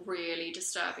some really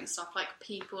disturbing stuff. Like,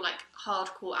 people, like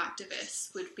hardcore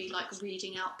activists, would be like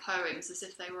reading out poems as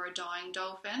if they were a dying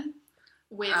dolphin,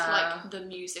 with like the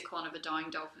music on of a dying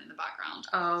dolphin in the background.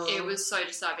 It was so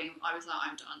disturbing. I was like,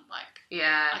 I'm done. Like,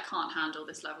 I can't handle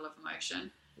this level of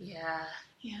emotion. Yeah.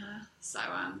 So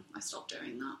I stopped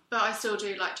doing that, but I still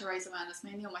do like to raise awareness,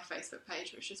 mainly on my Facebook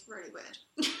page, which is really weird.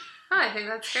 I think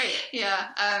that's great.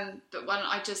 But when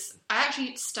I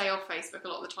actually stay off Facebook a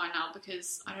lot of the time now,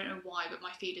 because I don't know why, but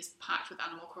my feed is packed with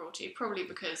animal cruelty. Probably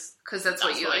because that's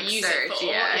what you like use search. it for.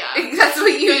 Yeah. That's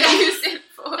what you use it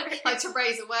for. Like, to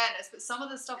raise awareness. But some of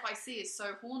the stuff I see is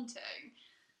so haunting.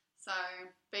 So,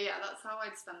 but yeah, that's how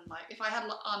I'd spend, like, if I had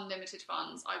unlimited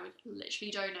funds, I would literally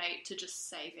donate to just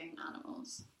saving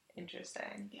animals.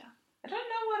 Interesting. Yeah. I don't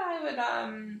know what I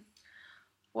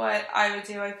would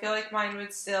do. I feel like mine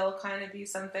would still kind of be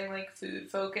something like food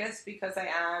focused, because I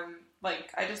am, like,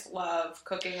 I just love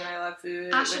cooking and I love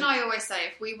food. Ash and I always say,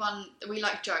 if we won, we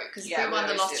like joke, because if we won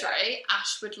the lottery,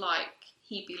 Ash would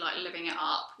he'd be like living it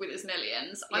up with his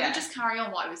millions. I would just carry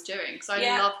on what I was doing, because I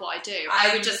love what I do.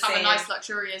 I would just have a nice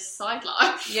luxurious side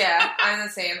life. Yeah, I'm the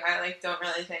same. I don't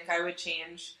really think I would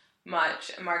change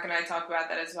much. Mark and I talk about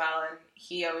that as well, and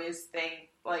he always thinks,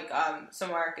 so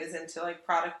Mark is into like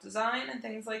product design and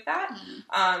things like that.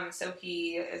 So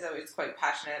he is always quite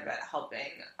passionate about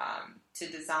helping to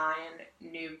design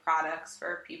new products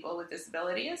for people with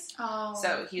disabilities.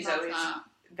 So he's always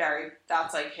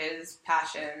that's like his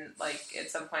passion. Like,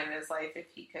 at some point in his life, if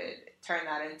he could turn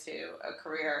that into a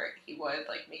career, he would,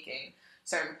 like, making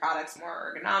certain products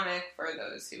more ergonomic for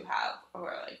those who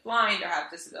are like blind or have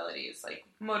disabilities, like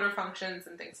motor functions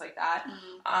and things like that.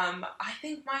 I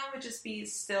think mine would just be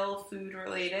still food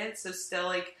related. So still,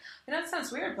 like, I know it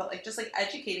sounds weird, but like just like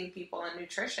educating people on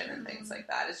nutrition and things like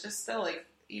that. It's just still, like,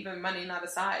 even money not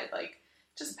aside, like,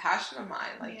 just a passion of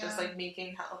mine, like just like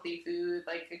making healthy food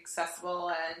like accessible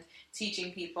and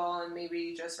teaching people, and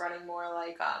maybe just running more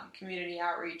like community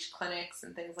outreach clinics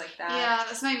and things like that. Yeah,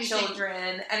 that's made me think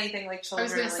anything like children.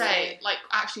 I was going to say, like,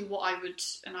 actually what I would,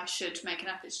 and I should make an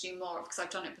effort to do more of, because I've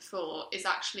done it before, is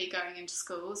actually going into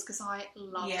schools, because I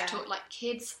love to, like,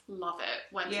 kids love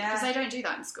it when, because they don't do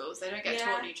that in schools. They don't get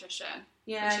taught nutrition.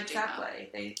 Yeah, exactly.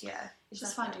 It's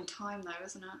just finding time, though,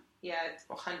 isn't it? Yeah, it's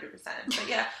 100%. But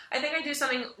yeah, I think I do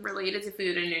something related to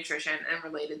food and nutrition and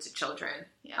related to children.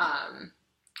 Yeah.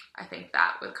 I think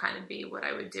that would kind of be what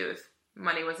I would do if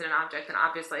money wasn't an object. And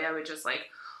obviously I would just, like,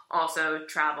 also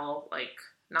travel, like,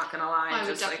 not gonna lie. I would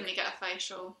just definitely get a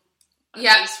facial at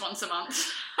least once a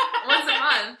month. Once a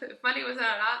month. If money wasn't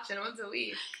an option, once a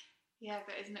week. Yeah,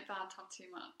 but isn't it bad to have too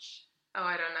much? Oh,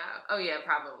 I don't know. Oh, yeah,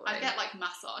 probably. I get, like,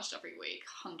 massaged every week,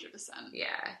 100%.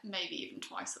 Yeah. Maybe even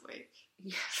twice a week.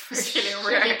 Yeah, feeling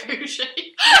really bougie.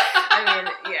 I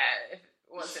mean, yeah, if it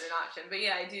wasn't an option. But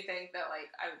yeah, I do think that, like,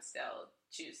 I would still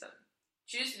choose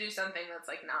to do something that's,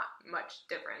 like, not much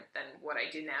different than what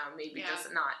I do now. Maybe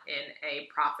just not in a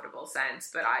profitable sense,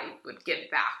 but I would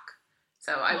give back.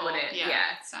 So I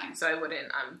wouldn't, so I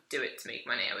wouldn't do it to make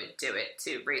money. I would do it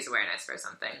to raise awareness for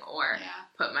something, or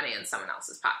put money in someone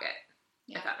else's pocket,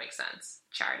 if that makes sense.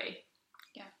 Charity.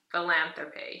 Yeah.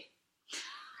 Philanthropy.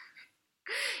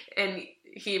 In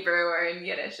Hebrew or in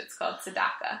Yiddish, it's called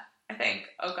tzedakah, I think.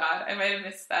 Oh God, I might have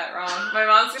missed that wrong. My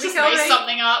mom's gonna kill me. Just made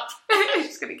something up.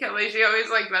 She's gonna kill me. She always,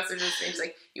 like, messages me. She's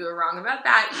like, "You were wrong about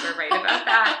that. You were right about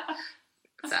that."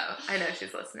 So I know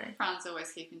she's listening. Fran's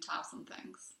always keeping tabs on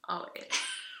things. Always.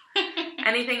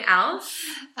 Anything else?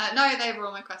 No, they were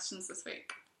all my questions this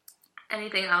week.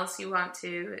 Anything else you want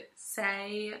to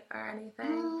say or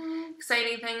anything?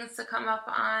 Exciting things to come up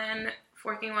on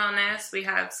Forking Wellness. We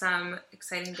have some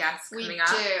exciting guests coming up.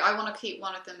 We do. I want to keep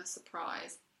one of them a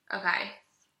surprise. Okay.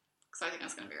 Because I think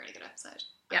that's going to be a really good episode.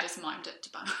 I just mimed it to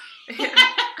Banner.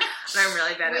 And I'm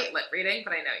really bad at lip reading,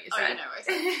 but I know what you said. You know what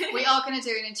I said. We are going to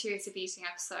do an intuitive eating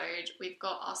episode. We've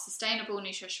got our sustainable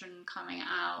nutrition coming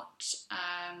out.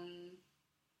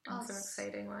 Some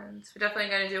exciting ones. We're definitely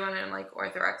going to do one on like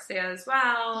orthorexia as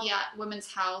well. Yeah,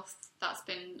 women's health. That's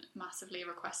been massively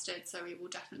requested, so we will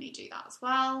definitely do that as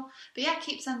well. But yeah,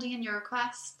 keep sending in your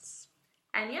requests.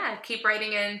 And yeah, keep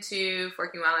writing into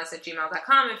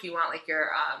forkingwellness@gmail.com if you want like your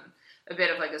a bit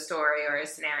of like a story or a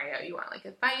scenario you want like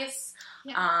advice.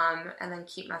 Yeah. And then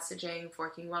keep messaging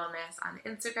Forking Wellness on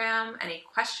Instagram. Any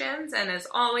questions? And as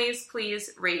always,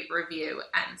 please rate, review,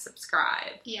 and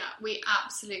subscribe. Yeah, we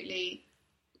absolutely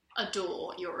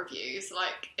adore your reviews.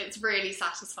 Like, it's really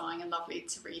satisfying and lovely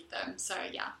to read them. So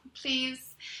yeah,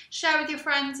 please share with your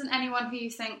friends and anyone who you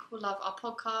think will love our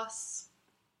podcasts.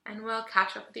 And we'll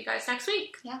catch up with you guys next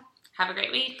week. Yeah. Have a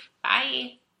great week.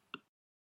 Bye.